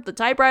computer, the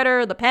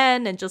typewriter, the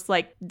pen, and just,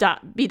 like,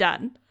 be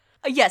done.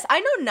 Yes, I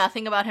know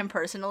nothing about him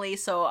personally,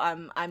 so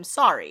I'm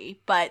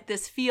sorry, but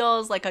this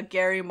feels like a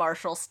Gary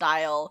Marshall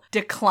style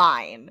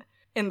decline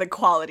in the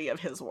quality of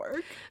his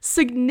work.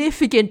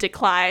 Significant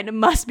decline,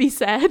 must be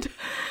said.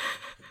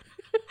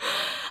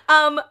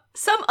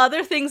 Some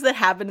other things that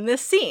happened in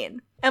this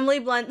scene. Emily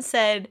Blunt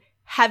said,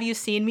 have you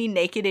seen me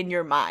naked in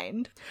your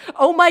mind?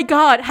 Oh my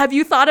god, have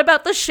you thought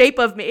about the shape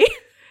of me?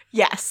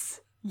 Yes,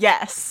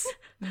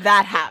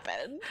 that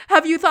happened.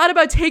 Have you thought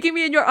about taking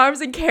me in your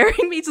arms and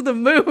carrying me to the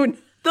moon?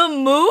 The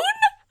moon?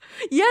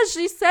 Yes,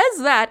 she says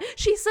that.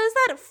 She says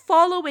that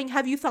following,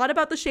 have you thought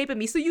about the shape of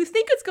me? So you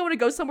think it's going to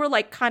go somewhere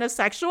like kind of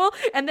sexual.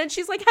 And then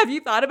she's like, have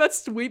you thought about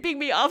sweeping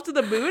me off to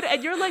the moon?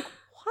 And you're like,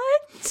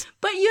 what?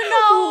 But you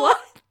know,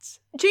 What?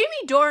 Jamie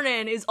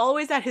Dornan is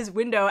always at his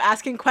window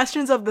asking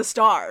questions of the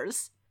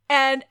stars.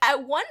 And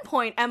at one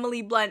point,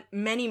 Emily Blunt,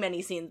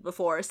 many scenes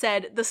before,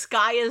 said, the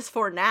sky is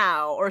for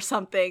now, or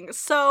something.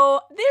 So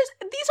these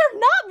are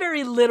not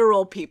very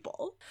literal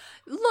people.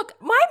 Look,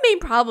 my main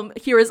problem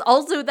here is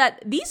also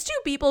that these two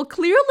people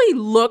clearly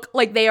look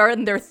like they are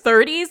in their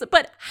 30s,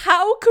 but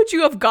how could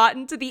you have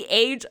gotten to the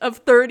age of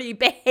 30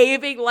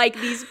 behaving like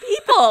these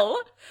people?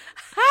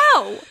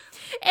 How?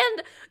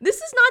 And this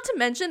is not to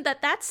mention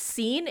that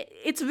scene,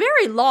 it's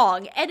very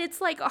long, and it's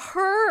like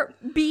her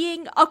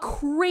being a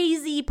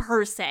crazy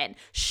person.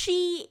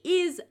 She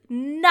is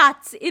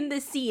nuts in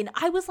this scene.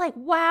 I was like,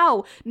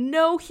 wow,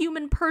 no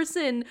human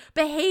person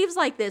behaves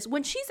like this.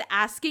 When she's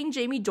asking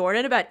Jamie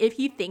Dornan about if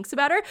he thinks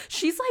about her,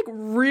 she's like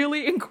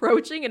really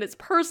encroaching in his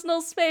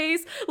personal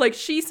space. Like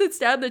she sits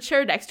down in the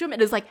chair next to him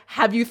and is like,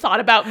 have you thought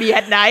about me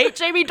at night,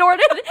 Jamie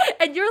Dornan?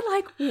 And you're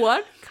like,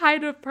 what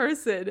kind of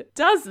person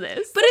does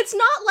this? But it's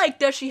not like,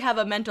 does she have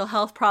a mental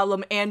health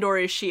problem and or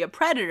is she a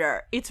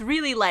predator? It's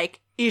really like,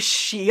 is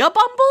she a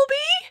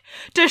bumblebee?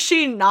 Does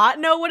she not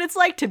know what it's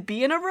like to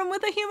be in a room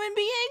with a human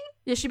being?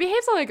 Yeah, she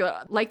behaves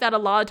like that a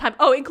lot of time.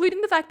 Oh,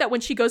 including the fact that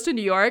when she goes to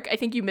New York, I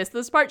think you missed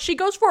this part, she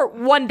goes for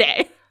one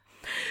day.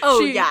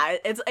 Oh, yeah,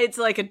 it's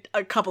like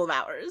a couple of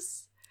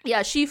hours.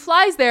 Yeah, she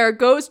flies there,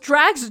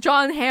 drags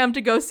John Hamm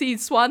to go see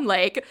Swan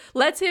Lake,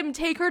 lets him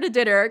take her to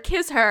dinner,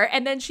 kiss her,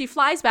 and then she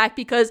flies back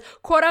because,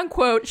 quote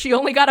unquote, she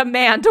only got a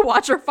man to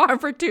watch her farm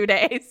for 2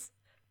 days.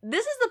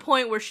 This is the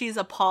point where she's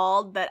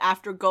appalled that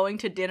after going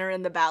to dinner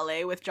in the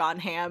ballet with John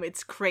Hamm,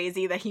 it's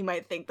crazy that he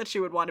might think that she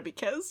would want to be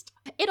kissed.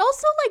 It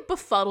also, like,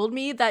 befuddled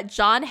me that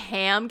John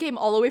Hamm came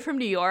all the way from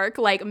New York,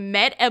 like,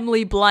 met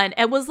Emily Blunt,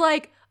 and was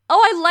like,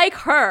 oh, I like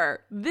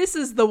her. This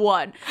is the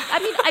one. I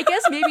mean, I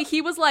guess maybe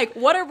he was like,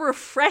 what a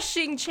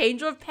refreshing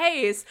change of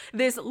pace.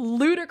 This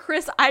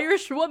ludicrous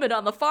Irish woman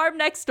on the farm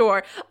next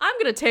door. I'm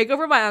going to take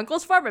over my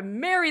uncle's farm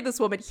and marry this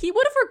woman. He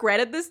would have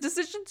regretted this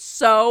decision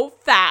so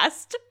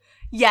fast.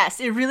 Yes,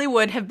 it really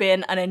would have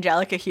been an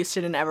Angelica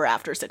Houston and Ever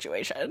After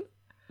situation.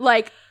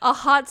 Like, a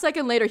hot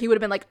second later, he would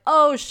have been like,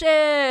 oh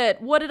shit,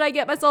 what did I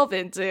get myself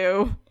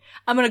into?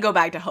 I'm going to go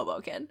back to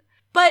Hoboken.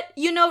 But,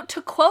 you know,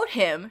 to quote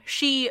him,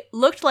 she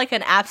looked like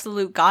an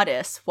absolute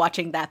goddess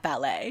watching that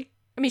ballet.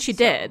 I mean, she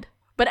did.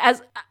 But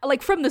as,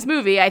 like, from this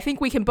movie, I think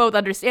we can both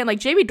understand, like,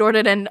 Jamie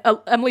Dornan and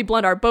Emily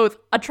Blunt are both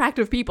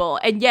attractive people.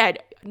 And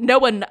yet,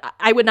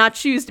 I would not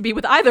choose to be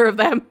with either of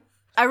them.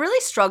 I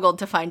really struggled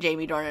to find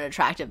Jamie Dornan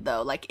attractive,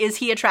 though. Like, is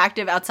he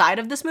attractive outside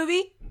of this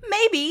movie?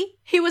 Maybe.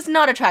 He was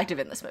not attractive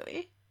in this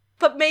movie.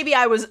 But maybe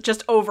I was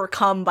just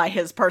overcome by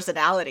his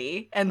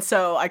personality, and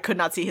so I could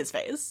not see his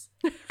face.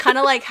 Kind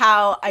of like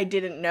how I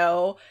didn't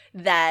know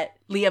that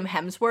Liam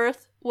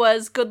Hemsworth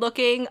was good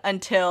looking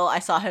until I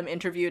saw him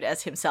interviewed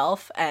as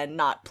himself and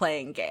not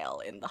playing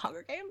Gale in The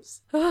Hunger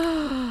Games.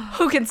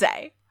 Who can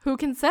say? Who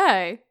can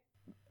say?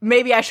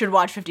 Maybe I should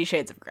watch 50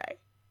 Shades of Grey.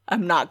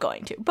 I'm not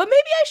going to, but maybe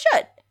I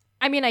should.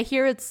 I mean, I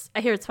hear it's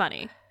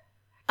funny.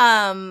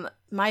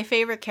 My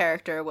favorite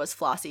character was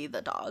Flossie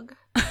the dog.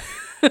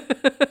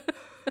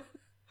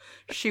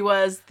 She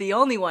was the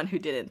only one who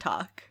didn't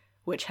talk,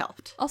 which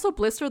helped. Also,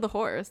 Blister the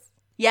horse.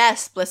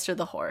 Yes, Blister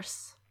the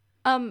horse.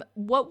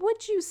 What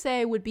would you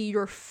say would be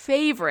your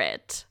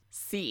favorite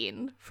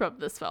scene from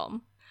this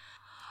film?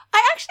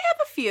 I actually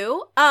have a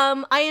few.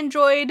 I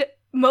enjoyed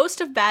most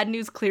of Bad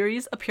News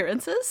Cleary's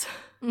appearances.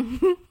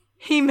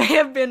 He may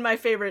have been my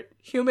favorite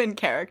human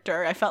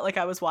character. I felt like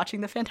I was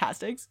watching the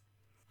Fantastics.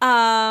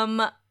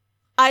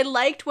 I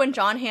liked when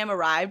John Hamm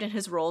arrived in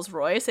his Rolls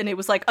Royce and it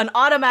was like an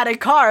automatic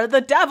car,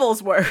 the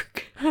devil's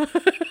work.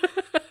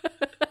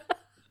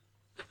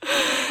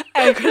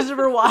 And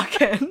Christopher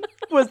Walken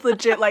was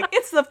legit like,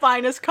 it's the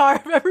finest car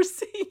I've ever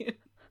seen.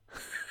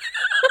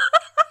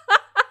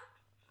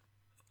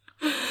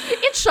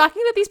 It's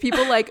shocking that these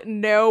people like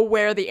know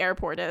where the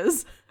airport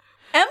is.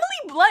 Emily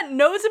Blunt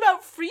knows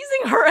about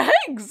freezing her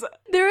eggs.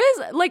 There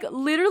is, like,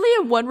 literally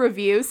in one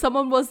review,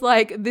 someone was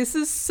like, this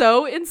is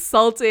so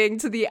insulting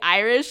to the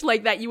Irish,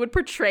 like, that you would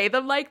portray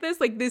them like this.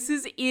 Like, this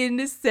is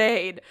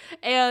insane.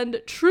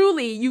 And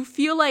truly, you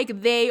feel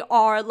like they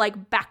are,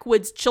 like,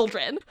 backwoods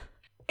children.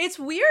 It's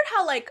weird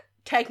how, like,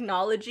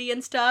 technology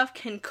and stuff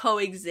can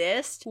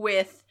coexist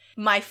with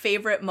my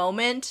favorite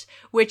moment,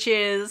 which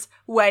is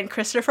when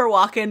Christopher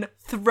Walken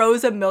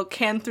throws a milk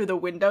can through the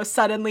window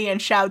suddenly and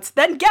shouts,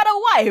 "Then get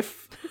a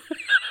wife!"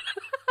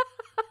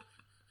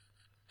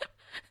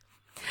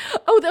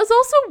 Oh, there's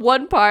also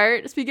one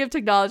part, speaking of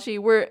technology,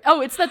 where,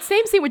 it's that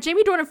same scene when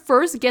Jamie Dornan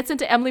first gets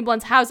into Emily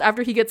Blunt's house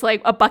after he gets,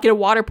 like, a bucket of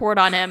water poured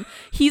on him.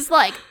 He's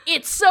like,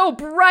 it's so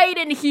bright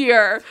in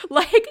here.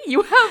 Like,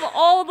 you have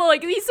all the,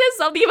 like, he says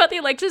something about the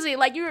electricity,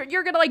 like,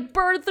 you're gonna, like,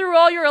 burn through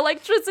all your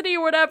electricity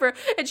or whatever,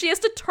 and she has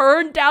to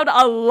turn down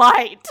a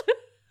light.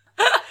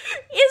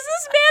 Is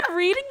this man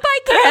reading by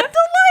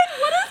candlelight?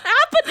 What is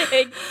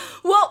happening?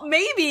 Well,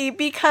 maybe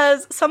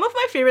because some of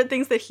my favorite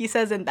things that he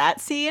says in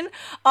that scene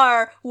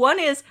are, one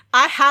is,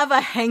 I have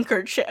a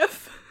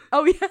handkerchief.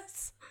 Oh,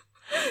 yes.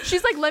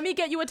 She's like, let me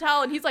get you a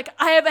towel. And he's like,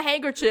 I have a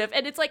handkerchief.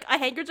 And it's like a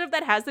handkerchief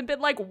that hasn't been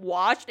like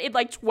washed in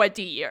like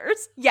 20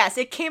 years. Yes,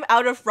 it came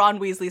out of Ron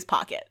Weasley's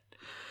pocket.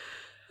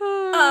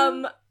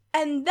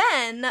 And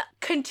then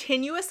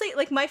continuously,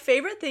 like, my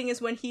favorite thing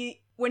is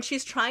when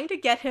she's trying to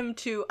get him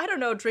to, I don't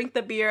know, drink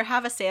the beer,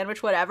 have a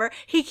sandwich, whatever,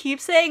 he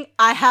keeps saying,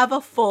 I have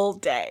a full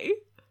day.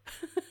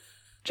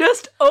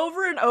 Just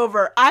over and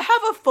over, I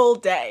have a full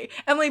day.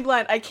 Emily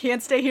Blunt, I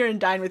can't stay here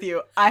and dine with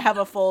you. I have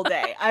a full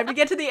day. I have to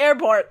get to the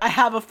airport. I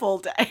have a full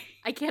day.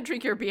 I can't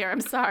drink your beer. I'm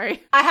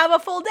sorry. I have a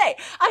full day.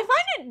 I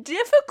find it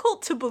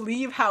difficult to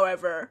believe,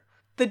 however,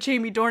 that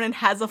Jamie Dornan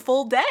has a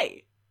full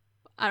day.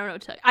 I don't know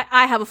what to tell you.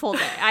 I have a full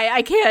day.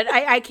 I can't.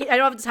 I can't. I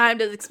don't have the time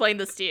to explain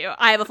this to you.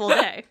 I have a full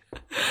day.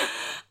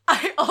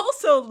 I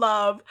also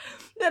love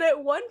that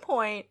at one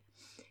point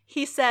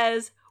he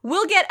says,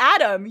 we'll get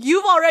Adam.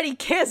 You've already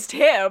kissed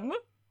him.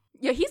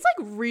 Yeah, he's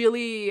like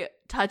really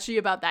touchy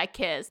about that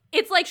kiss.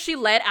 It's like she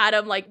let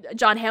Adam, like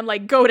Jon Hamm,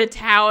 like go to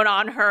town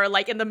on her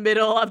like in the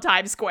middle of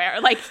Times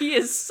Square. Like he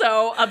is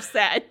so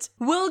upset.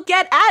 We'll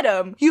get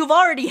Adam. You've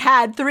already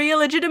had 3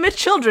 illegitimate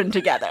children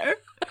together.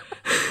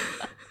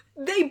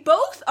 They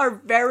both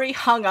are very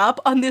hung up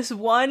on this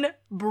one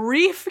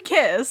brief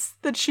kiss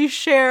that she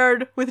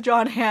shared with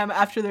Jon Hamm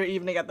after their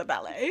evening at the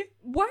ballet.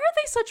 Why are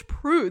they such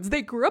prudes?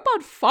 They grew up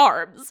on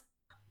farms.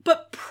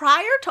 But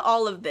prior to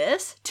all of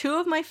this, 2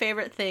 of my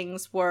favorite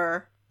things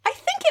were, I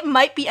think it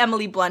might be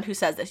Emily Blunt who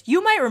says this.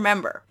 You might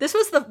remember. This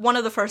was one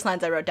of the first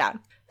lines I wrote down.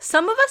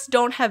 Some of us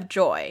don't have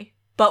joy,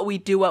 but we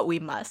do what we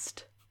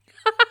must.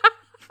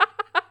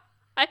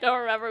 I don't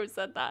remember who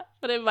said that,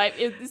 but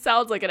it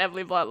sounds like an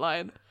Emily Blunt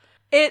line.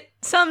 It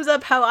sums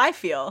up how I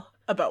feel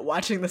about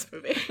watching this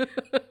movie.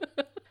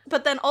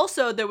 But then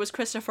also there was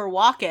Christopher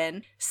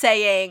Walken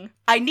saying,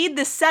 I need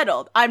this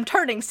settled. I'm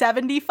turning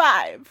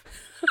 75.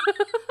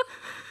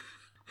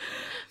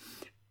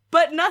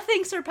 But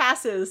nothing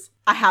surpasses,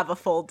 I have a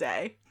full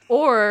day.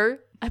 Or,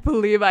 I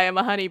believe I am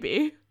a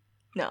honeybee.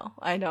 No,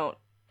 I don't.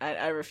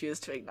 I refuse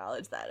to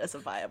acknowledge that as a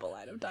viable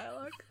line of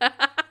dialogue.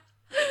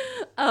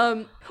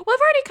 Well, I've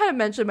already kind of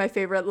mentioned my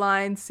favorite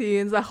line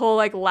scenes. The whole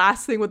like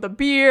last thing with the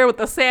beer, with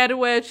the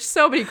sandwich.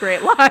 So many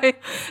great lines.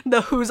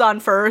 The who's on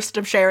first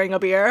of sharing a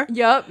beer.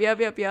 Yep.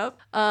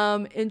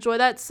 Enjoy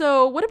that.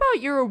 So, what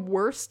about your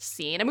worst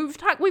scene? I mean, we've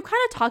kind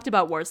of talked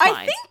about worst lines.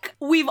 I think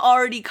we've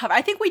already covered.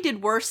 I think we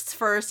did worsts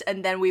first,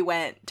 and then we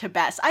went to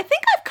best. I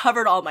think I've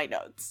covered all my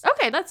notes.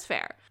 Okay, that's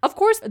fair. Of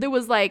course, there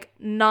was like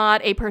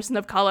not a person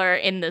of color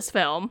in this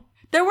film.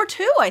 There were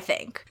 2, I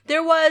think.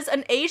 There was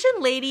an Asian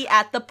lady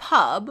at the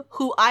pub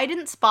who I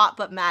didn't spot,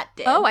 but Matt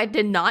did. Oh, I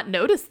did not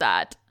notice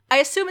that. I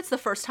assume it's the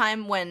first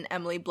time when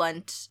Emily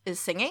Blunt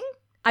is singing.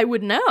 I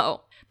would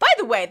know. By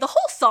the way, the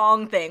whole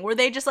song thing, were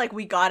they just like,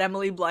 we got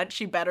Emily Blunt,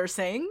 she better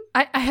sing?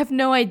 I have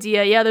no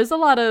idea. Yeah, there's a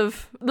lot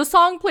of... The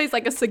song plays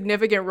like a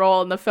significant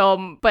role in the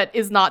film, but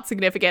is not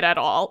significant at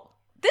all.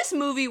 This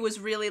movie was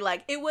really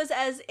like, it was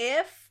as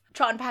if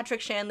John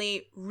Patrick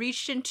Shanley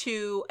reached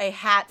into a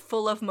hat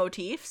full of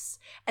motifs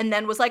and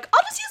then was like,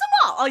 I'll just use them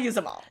all. I'll use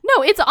them all.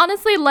 No, it's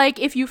honestly like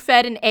if you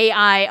fed an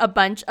AI a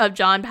bunch of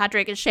John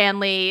Patrick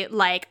Shanley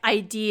like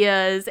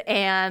ideas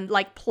and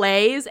like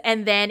plays,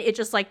 and then it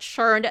just like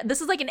churned.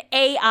 This is like an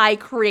AI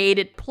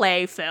created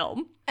play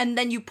film. And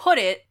then you put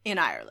it in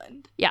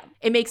Ireland. Yeah,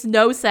 it makes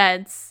no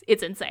sense.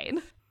 It's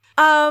insane.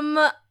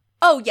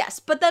 Oh, yes.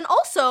 But then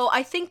also,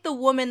 I think the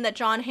woman that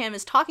Jon Hamm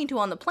is talking to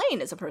on the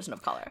plane is a person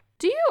of color.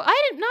 Do you?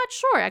 I'm not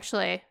sure,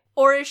 actually.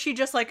 Or is she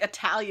just, like,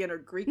 Italian or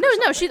Greek or No,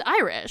 something? no, she's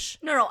Irish.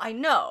 No, I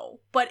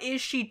know. But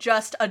is she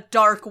just a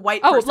dark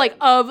white person? Oh, like,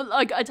 of,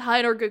 like,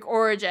 Italian or Greek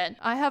origin.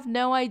 I have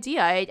no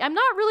idea. I'm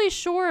not really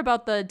sure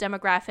about the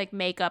demographic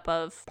makeup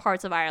of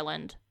parts of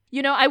Ireland.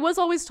 You know, I was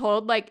always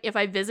told, like, if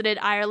I visited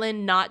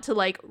Ireland, not to,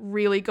 like,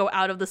 really go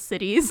out of the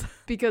cities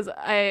because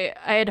I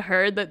had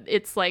heard that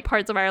it's, like,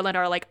 parts of Ireland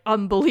are, like,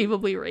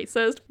 unbelievably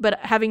racist. But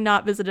having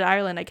not visited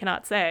Ireland, I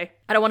cannot say.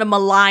 I don't want to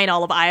malign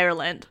all of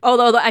Ireland.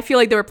 Although I feel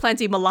like there were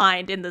plenty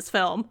maligned in this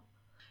film.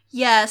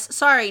 Yes,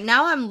 sorry.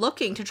 Now I'm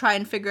looking to try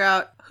and figure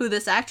out who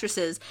this actress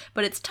is,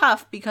 but it's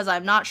tough because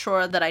I'm not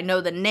sure that I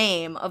know the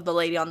name of the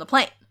lady on the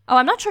plane. Oh,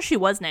 I'm not sure she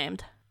was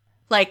named.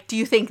 Like, do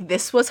you think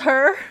this was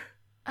her?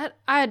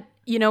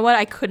 You know what?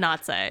 I could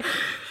not say.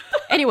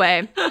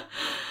 Anyway,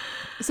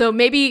 so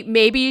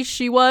maybe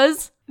she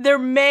was. There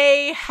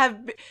may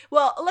have been,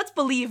 well, let's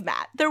believe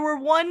Matt. There were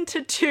 1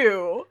 to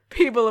 2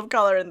 people of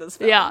color in this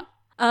film. Yeah.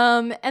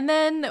 And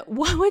then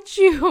what would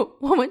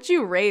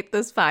you rate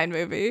this fine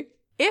movie?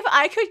 If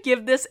I could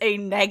give this a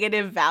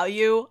negative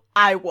value,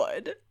 I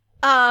would.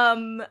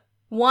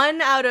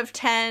 1 out of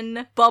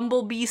 10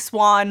 Bumblebee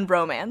Swan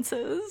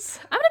romances.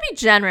 I'm gonna be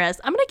generous.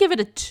 I'm gonna give it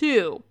a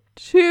 2.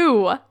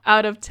 2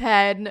 out of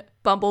 10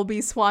 Bumblebee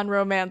Swan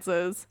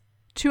romances.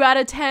 2 out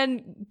of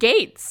 10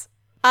 Gates.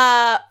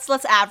 So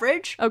let's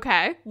average.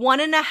 Okay.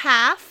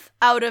 1.5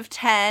 out of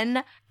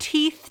 10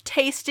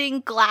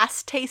 teeth-tasting,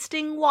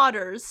 glass-tasting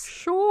waters.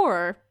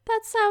 Sure.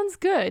 That sounds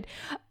good.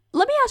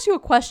 Let me ask you a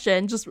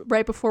question just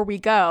right before we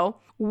go.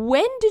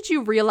 When did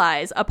you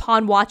realize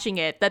upon watching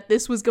it that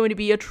this was going to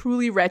be a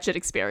truly wretched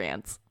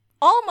experience?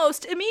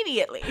 Almost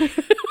immediately.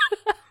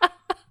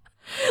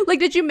 Like,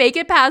 did you make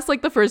it past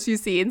like the first few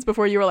scenes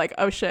before you were like,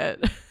 oh shit?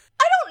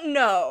 I don't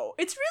know.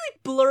 It's really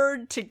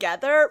blurred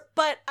together,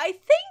 but I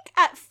think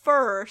at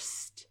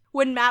first,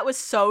 when Matt was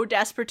so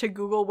desperate to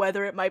Google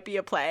whether it might be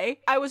a play,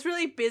 I was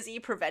really busy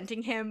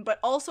preventing him, but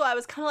also I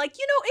was kind of like,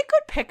 it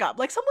could pick up.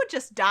 Like, someone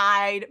just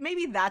died.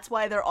 Maybe that's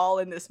why they're all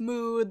in this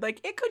mood.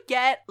 Like, it could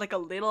get, like, a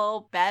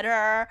little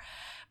better.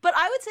 But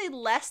I would say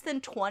less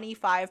than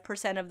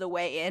 25% of the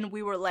way in,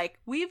 we were like,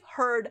 we've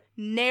heard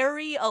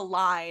nary a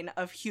line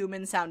of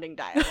human-sounding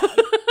dialogue.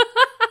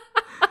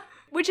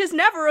 Which is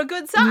never a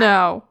good sign.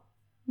 No.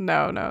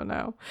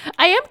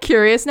 I am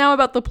curious now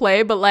about the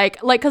play, but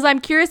like, because I'm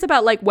curious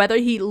about like whether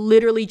he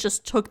literally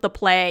just took the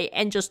play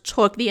and just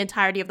took the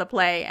entirety of the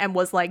play and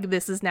was like,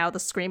 this is now the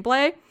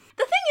screenplay.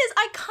 The thing is,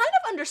 I kind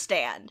of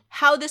understand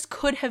how this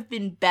could have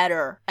been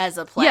better as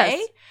a play.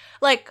 Yes.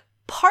 Like,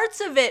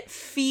 parts of it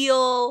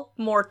feel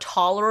more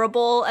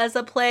tolerable as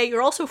a play.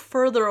 You're also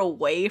further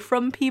away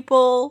from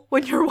people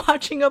when you're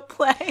watching a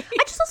play.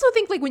 I just also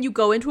think like when you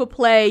go into a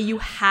play, you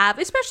have,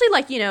 especially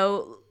like,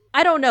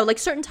 I don't know, like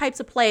certain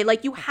types of play,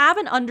 like you have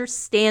an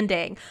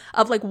understanding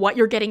of like what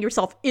you're getting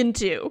yourself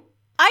into.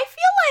 I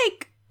feel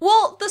like,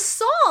 well, the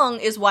song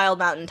is Wild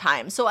Mountain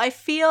Thyme, so I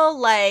feel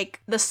like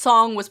the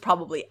song was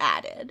probably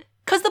added.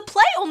 Because the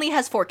play only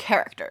has 4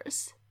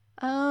 characters.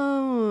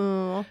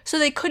 Oh. So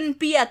they couldn't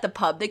be at the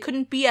pub. They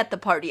couldn't be at the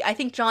party. I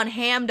think John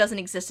Hamm doesn't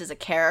exist as a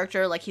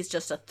character. Like, he's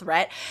just a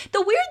threat.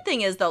 The weird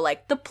thing is, though,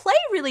 like, the play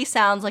really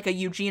sounds like a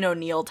Eugene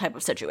O'Neill type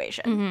of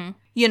situation.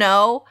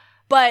 Mm-hmm.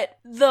 But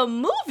the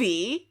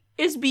movie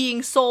is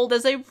being sold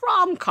as a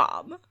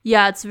rom-com.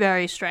 Yeah, it's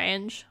very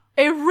strange.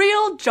 A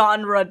real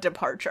genre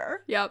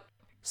departure. Yep.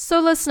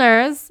 So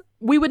listeners,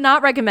 we would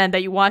not recommend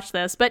that you watch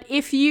this, but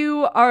if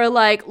you are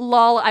like,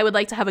 lol, I would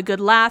like to have a good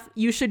laugh,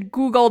 you should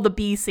Google the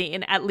bee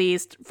scene, at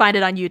least. Find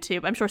it on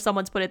YouTube. I'm sure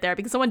someone's put it there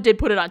because someone did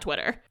put it on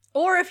Twitter.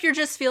 Or if you're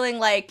just feeling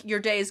like your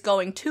day is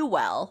going too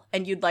well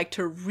and you'd like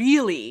to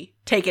really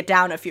take it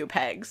down a few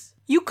pegs,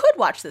 you could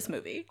watch this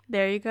movie.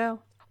 There you go.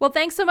 Well,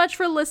 thanks so much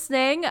for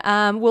listening.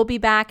 We'll be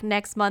back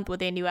next month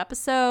with a new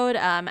episode.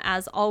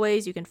 As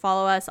always, you can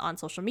follow us on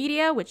social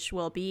media, which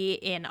will be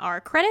in our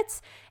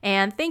credits.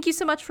 And thank you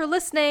so much for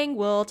listening.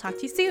 We'll talk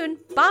to you soon.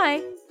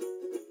 Bye.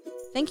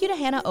 Thank you to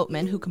Hannah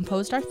Oatman, who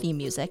composed our theme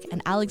music,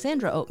 and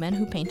Alexandra Oatman,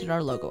 who painted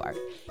our logo art.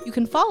 You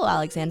can follow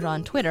Alexandra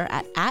on Twitter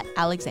at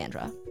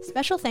 @Alexandra.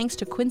 Special thanks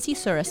to Quincy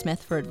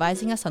Surasmith for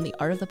advising us on the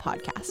art of the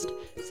podcast.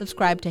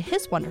 Subscribe to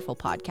his wonderful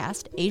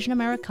podcast, Asian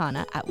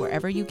Americana, at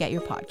wherever you get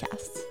your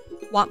podcasts.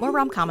 Want more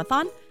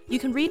Romcomathon? You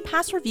can read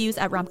past reviews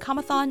at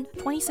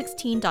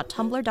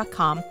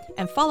romcomathon2016.tumblr.com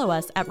and follow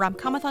us at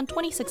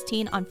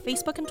romcomathon2016 on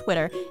Facebook and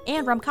Twitter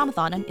and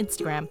romcomathon on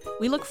Instagram.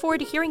 We look forward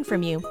to hearing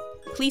from you.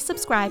 Please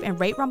subscribe and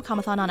rate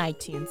Romcomathon on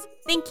iTunes.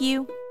 Thank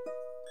you!